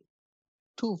to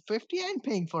 $250. I ain't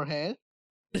paying for hair.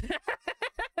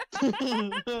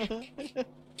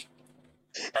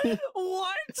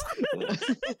 What? $250?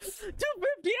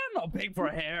 I'm not paying for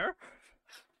hair.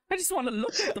 I just want to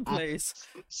look at the place.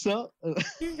 So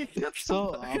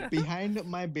behind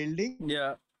my building,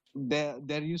 yeah,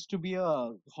 there used to be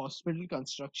a hospital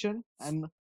construction, and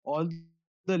all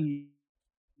the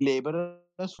laborers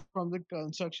from the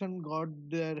construction got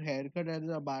their haircut at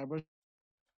a barber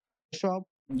shop.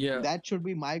 Yeah, that should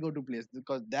be my go-to place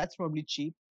because that's probably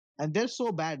cheap, and they're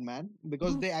so bad, man.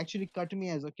 Because they actually cut me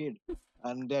as a kid,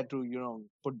 and they had to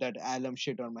put that alum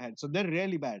shit on my head, so they're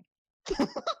really bad.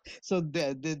 So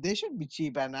they should be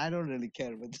cheap, and I don't really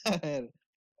care with that hair.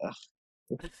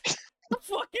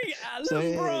 Fucking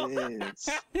alum, bro.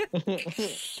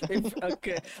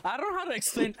 Okay, I don't know how to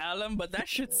explain alum, but that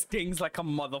shit stings like a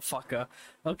motherfucker.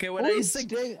 Okay, when I used to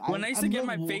get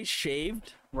my face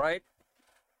shaved, right?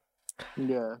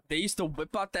 Yeah. They used to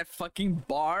whip out that fucking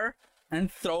bar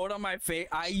and throw it on my face.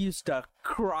 I used to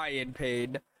cry in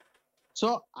pain.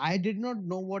 So I did not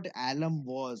know what alum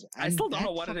was. And I still don't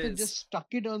know what it is. Just stuck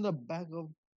it on the back of.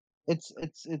 It's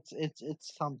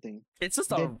something. It's just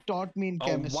they taught me in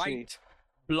chemistry. White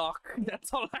block.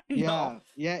 That's all I know.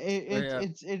 Yeah.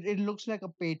 It looks like a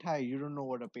petai. You don't know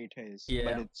what a petai is. Yeah.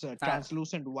 But it's a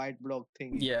translucent white block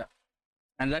thing. Yeah.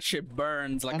 And that shit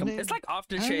burns like it's like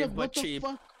aftershave but cheap.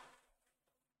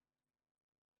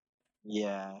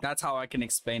 Yeah. That's how I can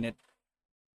explain it.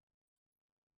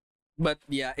 But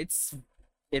yeah, it's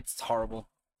horrible.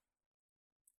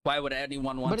 Why would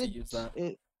anyone want to use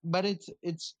that? But it's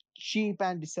cheap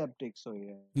antiseptic, so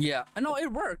yeah. Yeah, I know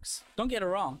it works. Don't get it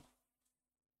wrong.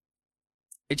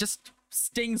 It just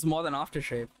stings more than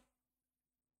aftershave.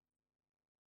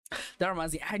 That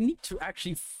reminds me, I need to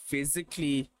actually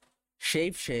physically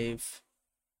shave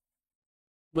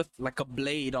with like a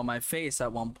blade on my face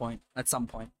at some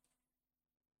point.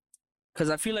 Because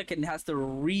I feel like it has to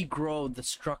regrow the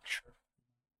structure.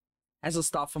 It has to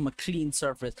start from a clean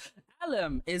surface.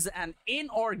 Alum is an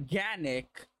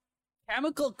inorganic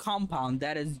chemical compound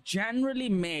that is generally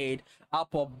made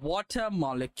up of water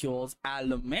molecules,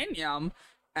 aluminium,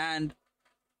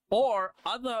 or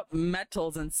other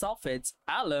metals and sulfates.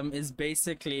 Alum is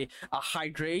basically a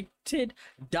hydrated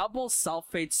double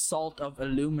sulfate salt of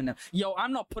aluminum. Yo,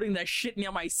 I'm not putting that shit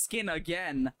near my skin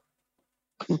again.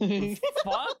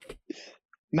 Fuck?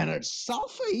 Man, it's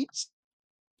sulfates.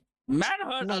 Man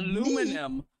heard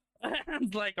aluminum.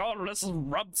 And like, oh, let's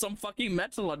rub some fucking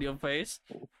metal on your face.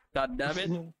 God damn it.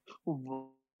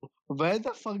 Where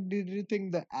the fuck did you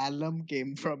think the alum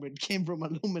came from? It came from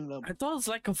aluminum. I thought it was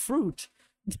like a fruit.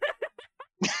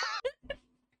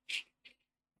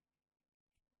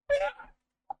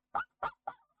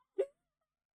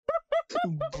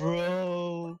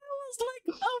 Bro. Like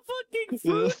a fucking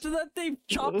fruit that they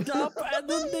chopped up and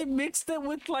then they mixed it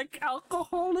with like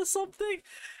alcohol or something,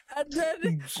 and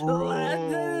then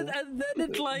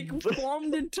it like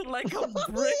formed into like a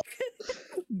brick.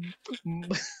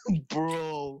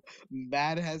 Bro,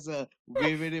 man has a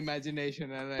vivid imagination,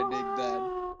 and I dig that.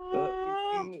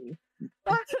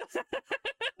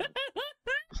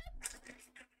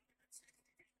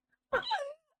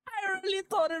 I really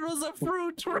thought it was a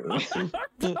fruit. I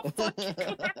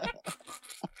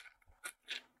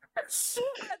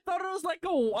thought it was like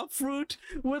a fruit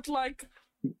with like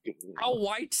a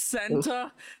white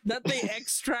center that they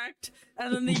extract,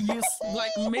 and then they use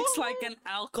like mix like an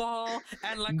alcohol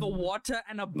and like a water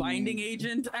and a binding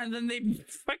agent, and then they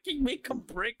fucking make a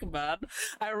brick, man.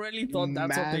 I really thought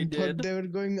that's what they did. Thought they were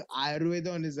going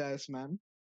Ayurveda on his ass, man.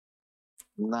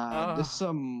 Nah, this is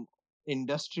some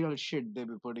industrial shit they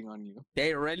be putting on you.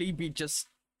 They really be just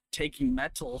taking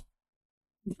metal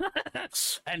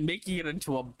and making it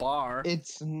into a bar.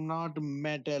 It's not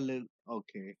metal.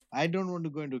 Okay, I don't want to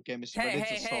go into chemistry.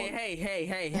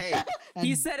 Hey.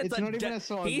 He said it's not even a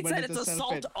salt. He said it's a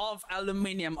salt of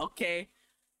aluminium. Okay,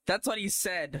 That's what he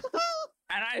said.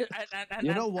 And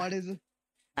you know what is?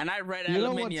 And I read You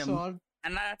know what aluminium. salt?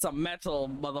 And that's a metal,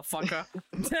 motherfucker.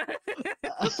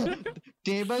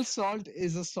 Table salt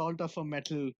is a salt of a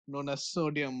metal known as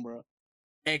sodium, bro.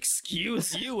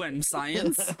 Excuse you and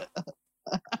science.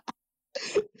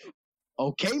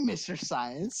 Okay, Mr.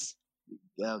 Science.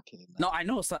 Okay. No, I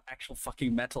know it's not actual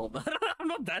fucking metal, but I'm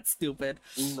not that stupid.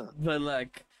 No. But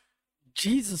like,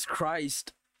 Jesus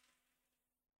Christ.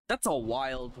 That's a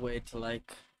wild way to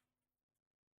like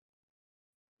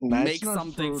make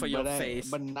something fruit, for your face.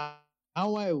 But now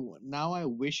I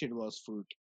wish it was fruit.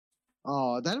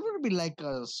 Oh, that would be like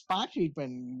a spa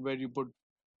treatment where you put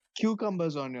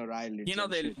cucumbers on your eyelids. You know,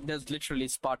 there's literally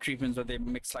spa treatments where they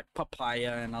mix like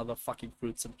papaya and other fucking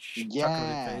fruits and chuck it in your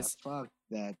face. Fuck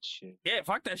that shit. Yeah,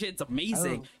 fuck that shit. It's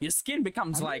amazing. Your skin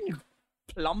becomes like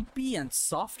plumpy and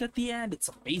soft at the end. It's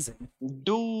amazing.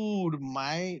 Dude,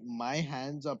 my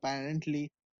hands,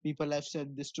 apparently, people have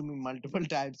said this to me multiple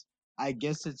times. I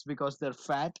guess it's because they're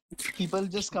fat. People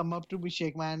just come up to me,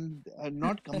 shake my hand,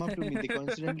 not come up to me. They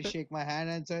coincidentally shake my hand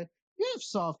and say, "You have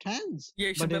soft hands." Yeah,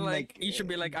 you should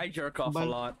be like, I jerk off a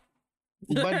lot.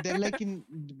 But they're like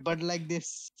like they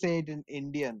say it in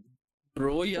Indian.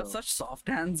 Bro, you have such soft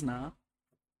hands now.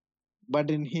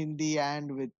 But in Hindi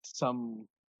and with some.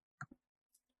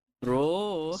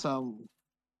 Bro.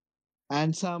 I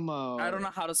don't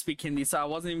know how to speak Hindi, so I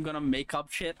wasn't even gonna make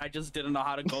up shit. I just didn't know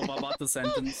how to go about the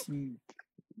sentence.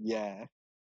 Yeah.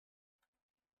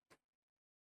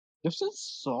 You've such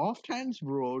soft hands,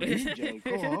 bro. Dude, jerk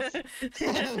off.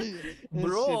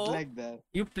 Bro, like that.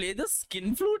 You play the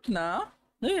skin flute now?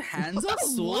 Your hands are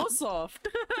so soft.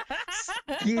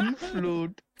 Skin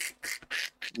flute.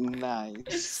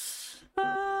 Nice.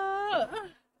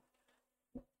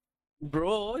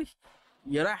 Bro,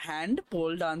 you're a hand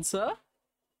pole dancer?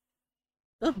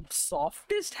 The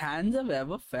softest hands I've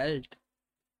ever felt.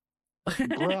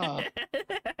 Bruh.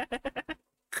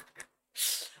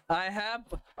 I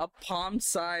have a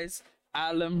palm-size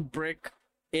alum brick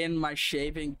in my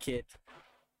shaving kit.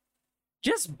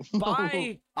 Just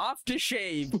buy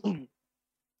aftershave.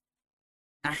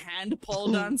 A hand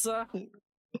pole dancer?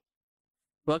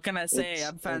 What can I say?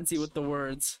 I'm fancy with the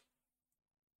words.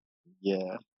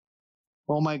 Yeah.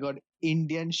 Oh my god,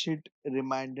 Indian shit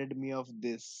reminded me of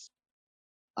this.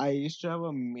 I used to have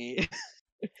a mate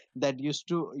that used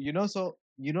to,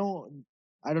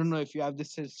 I don't know if you have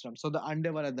this system. So the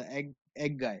underwear, the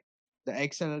egg guy, the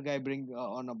egg seller guy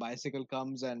on a bicycle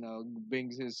comes and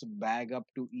brings his bag up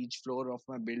to each floor of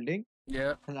my building.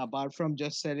 Yeah. And apart from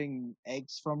just selling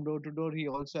eggs from door to door, he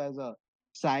also has a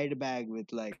side bag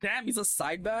with like. Damn, he's a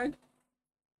side bag?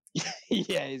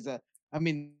 Yeah,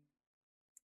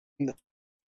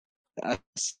 a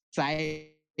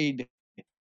side.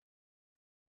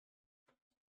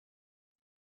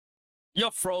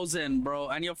 You're frozen, bro,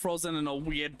 and you're frozen in a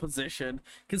weird position.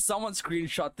 Can someone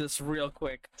screenshot this real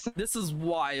quick? This is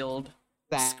wild.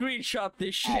 Screenshot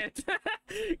this shit.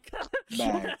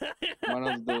 Bag. One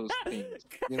of those things.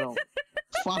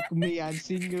 Fuck me, I'm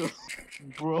seeing you.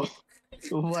 Bro,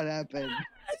 what happened?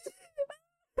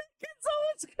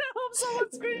 Someone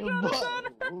screenshot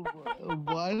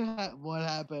that. What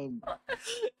happened?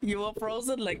 You were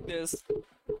frozen like this.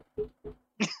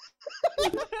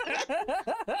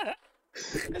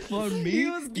 For me, he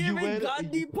was giving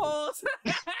Gandhi pose.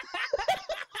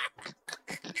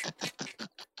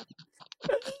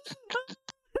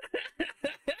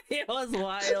 It was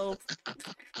wild.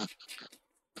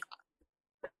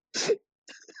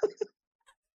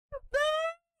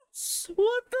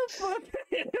 What the fuck?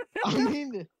 I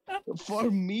mean,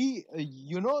 for me,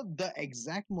 the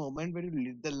exact moment when you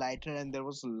lit the lighter and there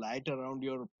was light around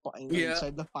your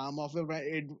inside the palm of your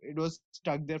hand, it was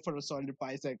stuck there for a solid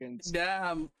 5 seconds.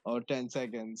 Damn. Or 10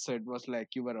 seconds. So it was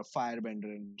like you were a firebender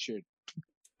and shit.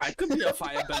 I could be a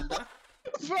firebender.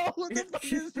 Bro, what the fuck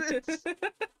is this?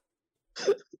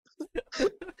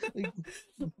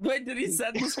 Wait, did he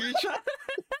send the screenshot?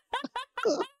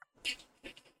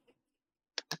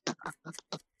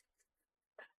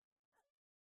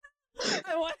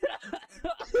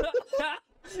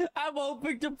 I'm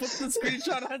hoping to put the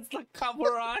screenshot as the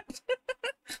cover art.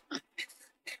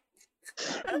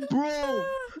 Bro,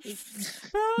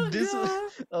 this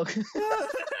was okay.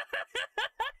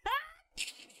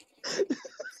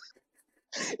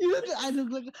 I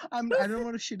look like I don't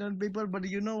want to shit on people, but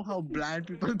you know how blind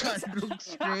people can't look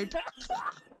straight.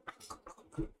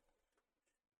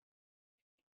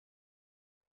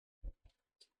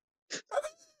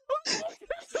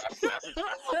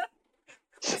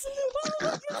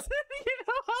 You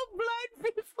know how blind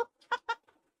people.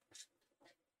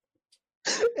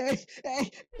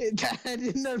 That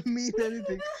did not mean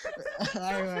anything.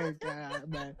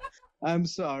 Man. I'm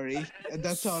sorry.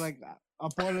 That's all I got.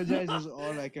 Apologize is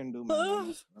all I can do,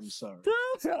 man. I'm sorry.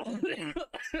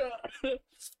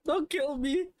 Don't kill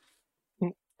me.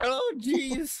 Oh,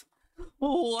 jeez.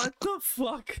 What the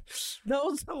fuck? That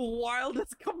was the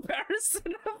wildest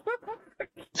comparison.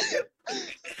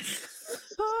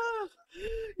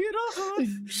 You know,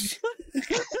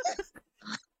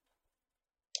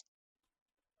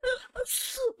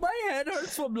 my head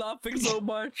hurts from laughing so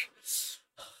much.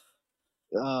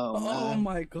 Oh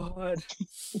my god.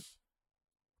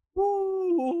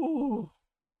 Ooh.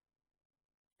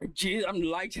 Jeez, I'm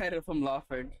lightheaded from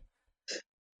laughing.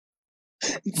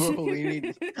 Bro,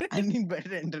 I need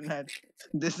better internet.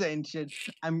 This ain't shit.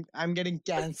 I'm getting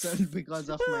cancelled because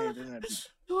of my internet.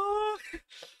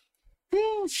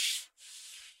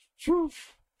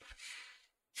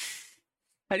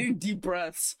 I need deep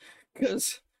breaths,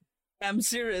 because I'm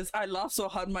serious. I laughed so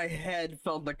hard my head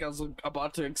felt like I was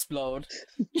about to explode.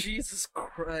 Jesus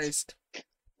Christ.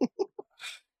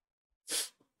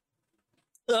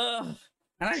 And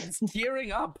I was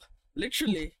tearing up.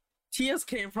 Literally. Tears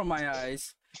came from my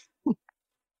eyes.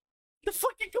 The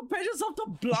fucking compared yourself to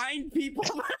blind people.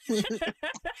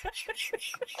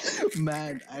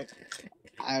 Man,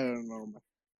 I don't know, man.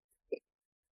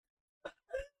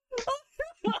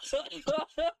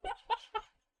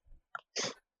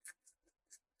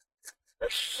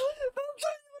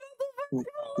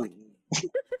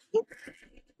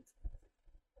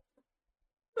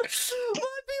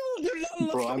 Why people do not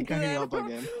look Bro, I'm like cutting that? up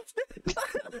again.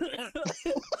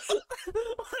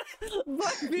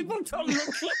 Black people don't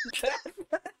look like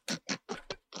that.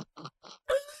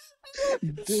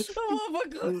 Oh my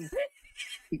god.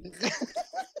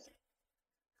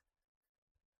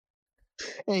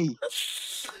 Hey.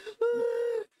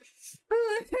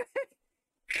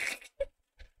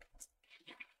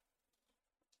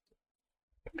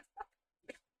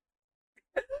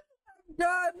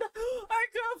 God, I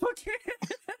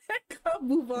can't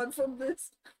move on from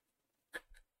this.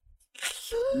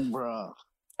 Bruh.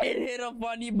 It hit a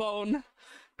funny bone.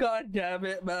 God damn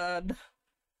it, man.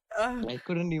 I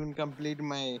couldn't even complete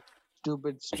my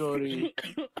stupid story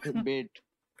bit.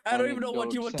 I don't even know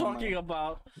what you were talking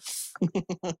about.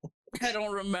 I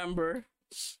don't remember.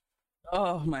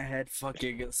 Oh, my head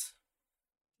fucking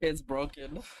it's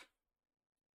broken.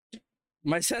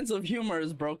 My sense of humor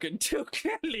is broken too,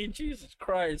 clearly. Jesus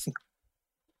Christ.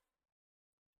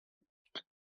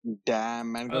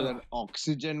 Damn, man, got that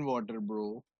oxygen water,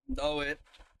 bro. Know it.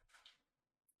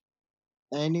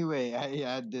 Anyway, I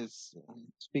had this.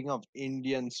 Speaking of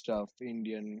Indian stuff,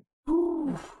 Indian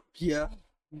yeah.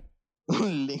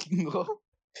 lingo.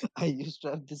 I used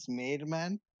to have this maid,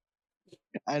 man.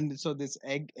 And so this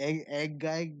egg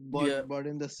guy bought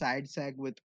in the side sack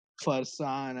with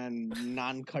farsan and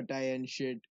naan khatai and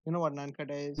shit. You know what naan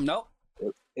khatai is? Nope.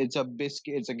 It's a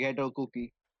biscuit. It's a ghetto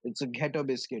cookie. It's a ghetto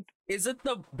biscuit. Is it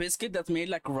the biscuit that's made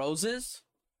like roses?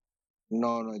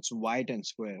 No, it's white and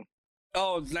square.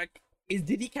 Oh, like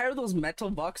did he carry those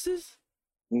metal boxes?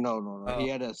 No. Oh. He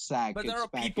had a sack. But there are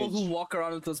people who walk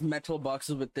around with those metal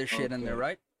boxes with their shit in there,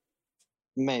 right?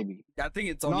 Maybe. I think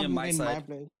it's only on my side.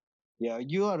 My place. Yeah,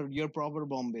 you're proper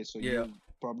Bombay, so you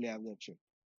probably have that shit.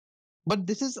 But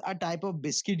this is a type of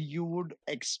biscuit you would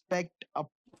expect a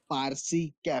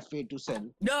Parsi cafe to sell.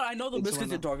 No, I know the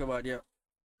biscuits you're talking about, yeah.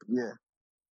 Yeah.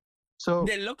 So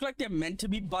they look like they're meant to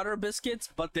be butter biscuits,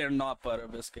 but they're not butter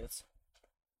biscuits.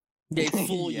 They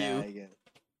fool you. I get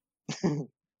it.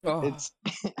 It's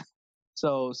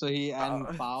so he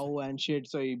and pao and shit,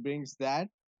 so he brings that.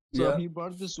 So he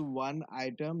brought this one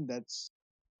item that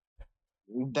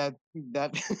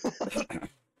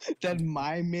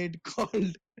my maid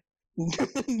called. What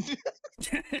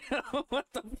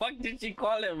the fuck did she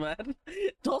call it, man?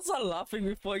 Don't start laughing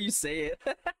before you say it.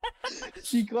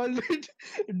 She called it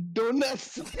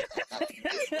donuts.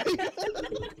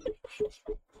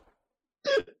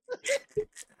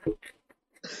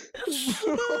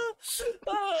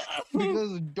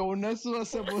 Because donuts was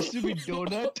supposed to be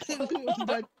donut,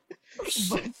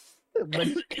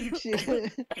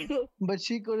 but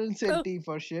she couldn't say T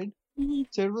for shit.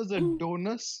 So it was a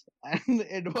donut, and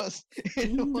it was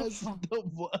the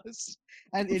worst.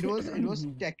 And it was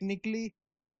technically.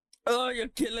 Oh, you're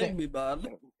killing me,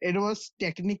 man. It was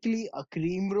technically a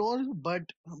cream roll,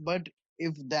 but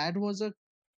if that was a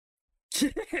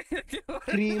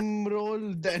cream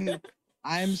roll, then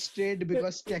I'm straight,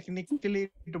 because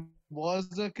technically it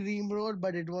was a cream roll,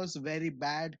 but it was very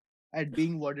bad at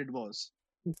being what it was.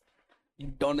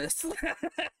 Donuts.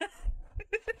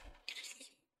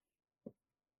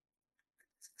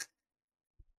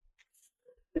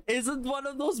 Isn't one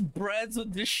of those breads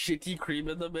with this shitty cream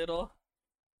in the middle?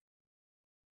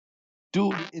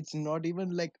 Dude, it's not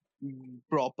even like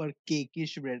proper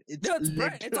cakeish bread. It's No, it's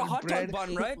bread. It's a literal hot bread dog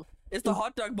bun, right? It's the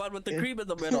hot dog bun with the cream in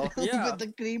the middle. Yeah. with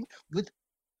the cream with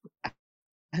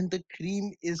and the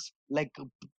cream is like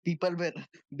people were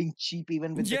being cheap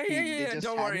even with the cream. They just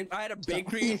Don't worry. I had a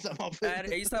bakery. I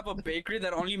used to have a bakery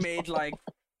that only made like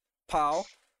pav,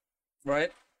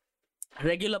 right?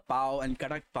 Regular pav and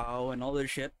kadak pav and all this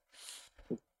shit.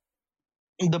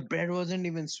 The bread wasn't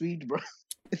even sweet, bro.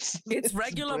 It's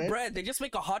regular bread. They just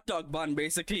make a hot dog bun,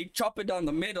 basically, chop it down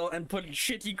the middle and put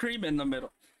shitty cream in the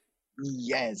middle.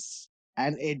 Yes,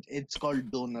 and it's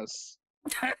called donuts.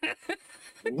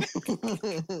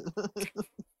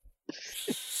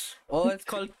 Oh, it's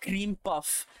called cream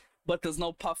puff, but there's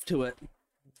no puff to it.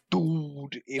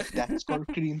 Dude, if that's called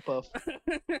cream puff.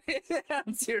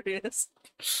 I'm serious.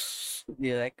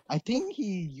 Yeah, like, I think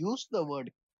he used the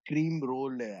word cream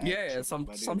roll. Yeah, some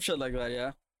shit like that.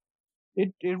 Yeah.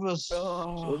 It was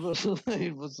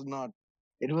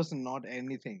it was not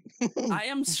anything. I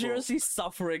am seriously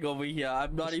suffering over here.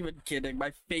 I'm not even kidding.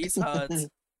 My face hurts.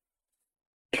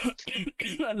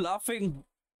 I'm laughing.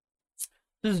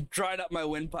 Just dried up my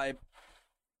windpipe.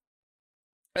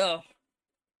 Oh.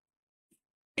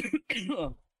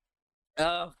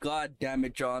 Oh, god damn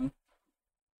it, John.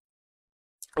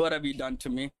 What have you done to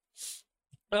me?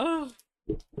 Oh.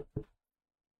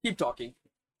 Keep talking.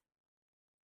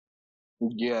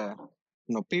 Yeah.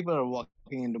 No, people are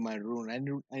walking into my room. I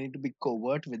need to be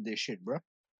covert with this shit, bro.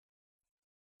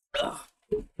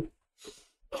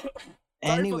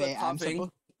 Anyway,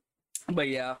 but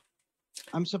yeah.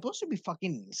 I'm supposed to be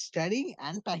fucking studying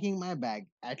and packing my bag.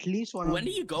 At least one. When are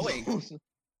you going?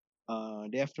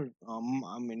 Day after. I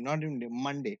mean, not even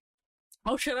Monday.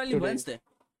 Oh shit! Only Wednesday.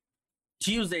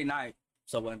 Tuesday night.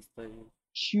 So Wednesday.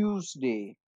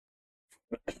 Tuesday.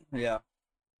 Yeah.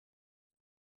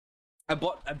 I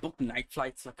booked night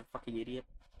flights like a fucking idiot.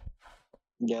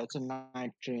 Yeah, it's a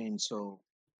night train. So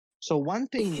one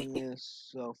thing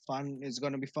is fun. Is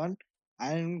gonna be fun.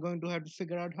 I'm going to have to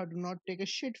figure out how to not take a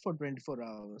shit for 24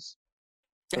 hours.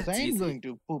 Because I ain't going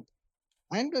to poop.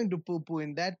 I'm going to poo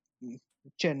in that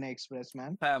Chennai Express,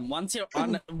 man. Once you're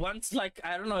on, once like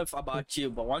I don't know if about you,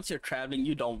 but once you're traveling,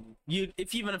 even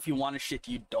if you want to shit,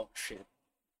 you don't shit.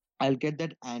 I'll get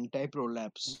that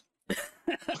anti-prolapse.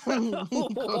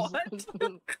 What?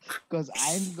 Because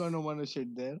I'm gonna want to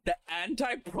shit there. The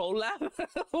anti-prolapse?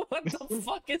 What the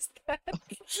fuck is that?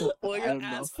 Or your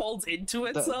ass falls into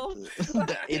itself?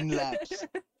 The in-lapse.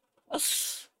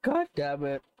 God damn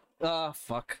it. Oh,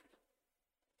 fuck.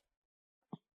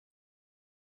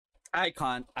 I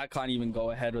can't even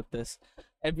go ahead with this.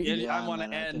 I want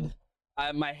to end.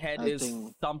 My head is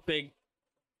thumping.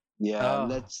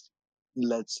 Yeah,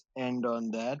 let's end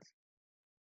on that.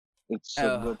 It's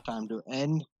a good time to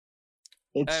end.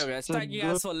 Anyways, thank you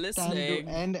guys for listening.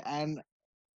 And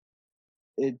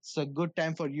it's a good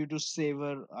time for you to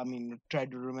savor. I mean, try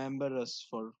to remember us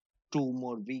for 2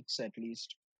 more weeks at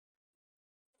least,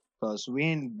 because we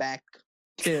ain't back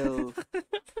till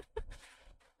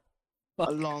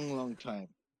a long time.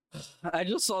 I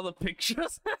just saw the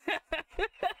pictures.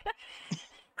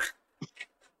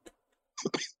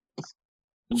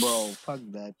 Bro, fuck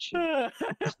that shit.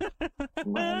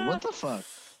 Man, what the fuck?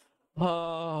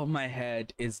 Oh, my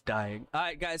head is dying.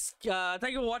 Alright, guys.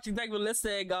 Thank you for watching. Thank you for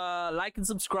listening. Like and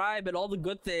subscribe and all the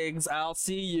good things. I'll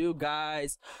see you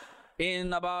guys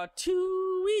in about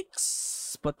 2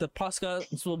 weeks. But the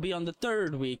podcast will be on the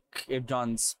 3rd week if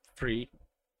John's free.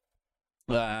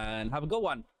 And have a good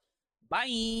one. Bye.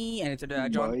 And it's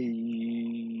John.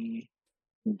 Bye.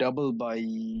 Double bye.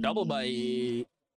 Double bye.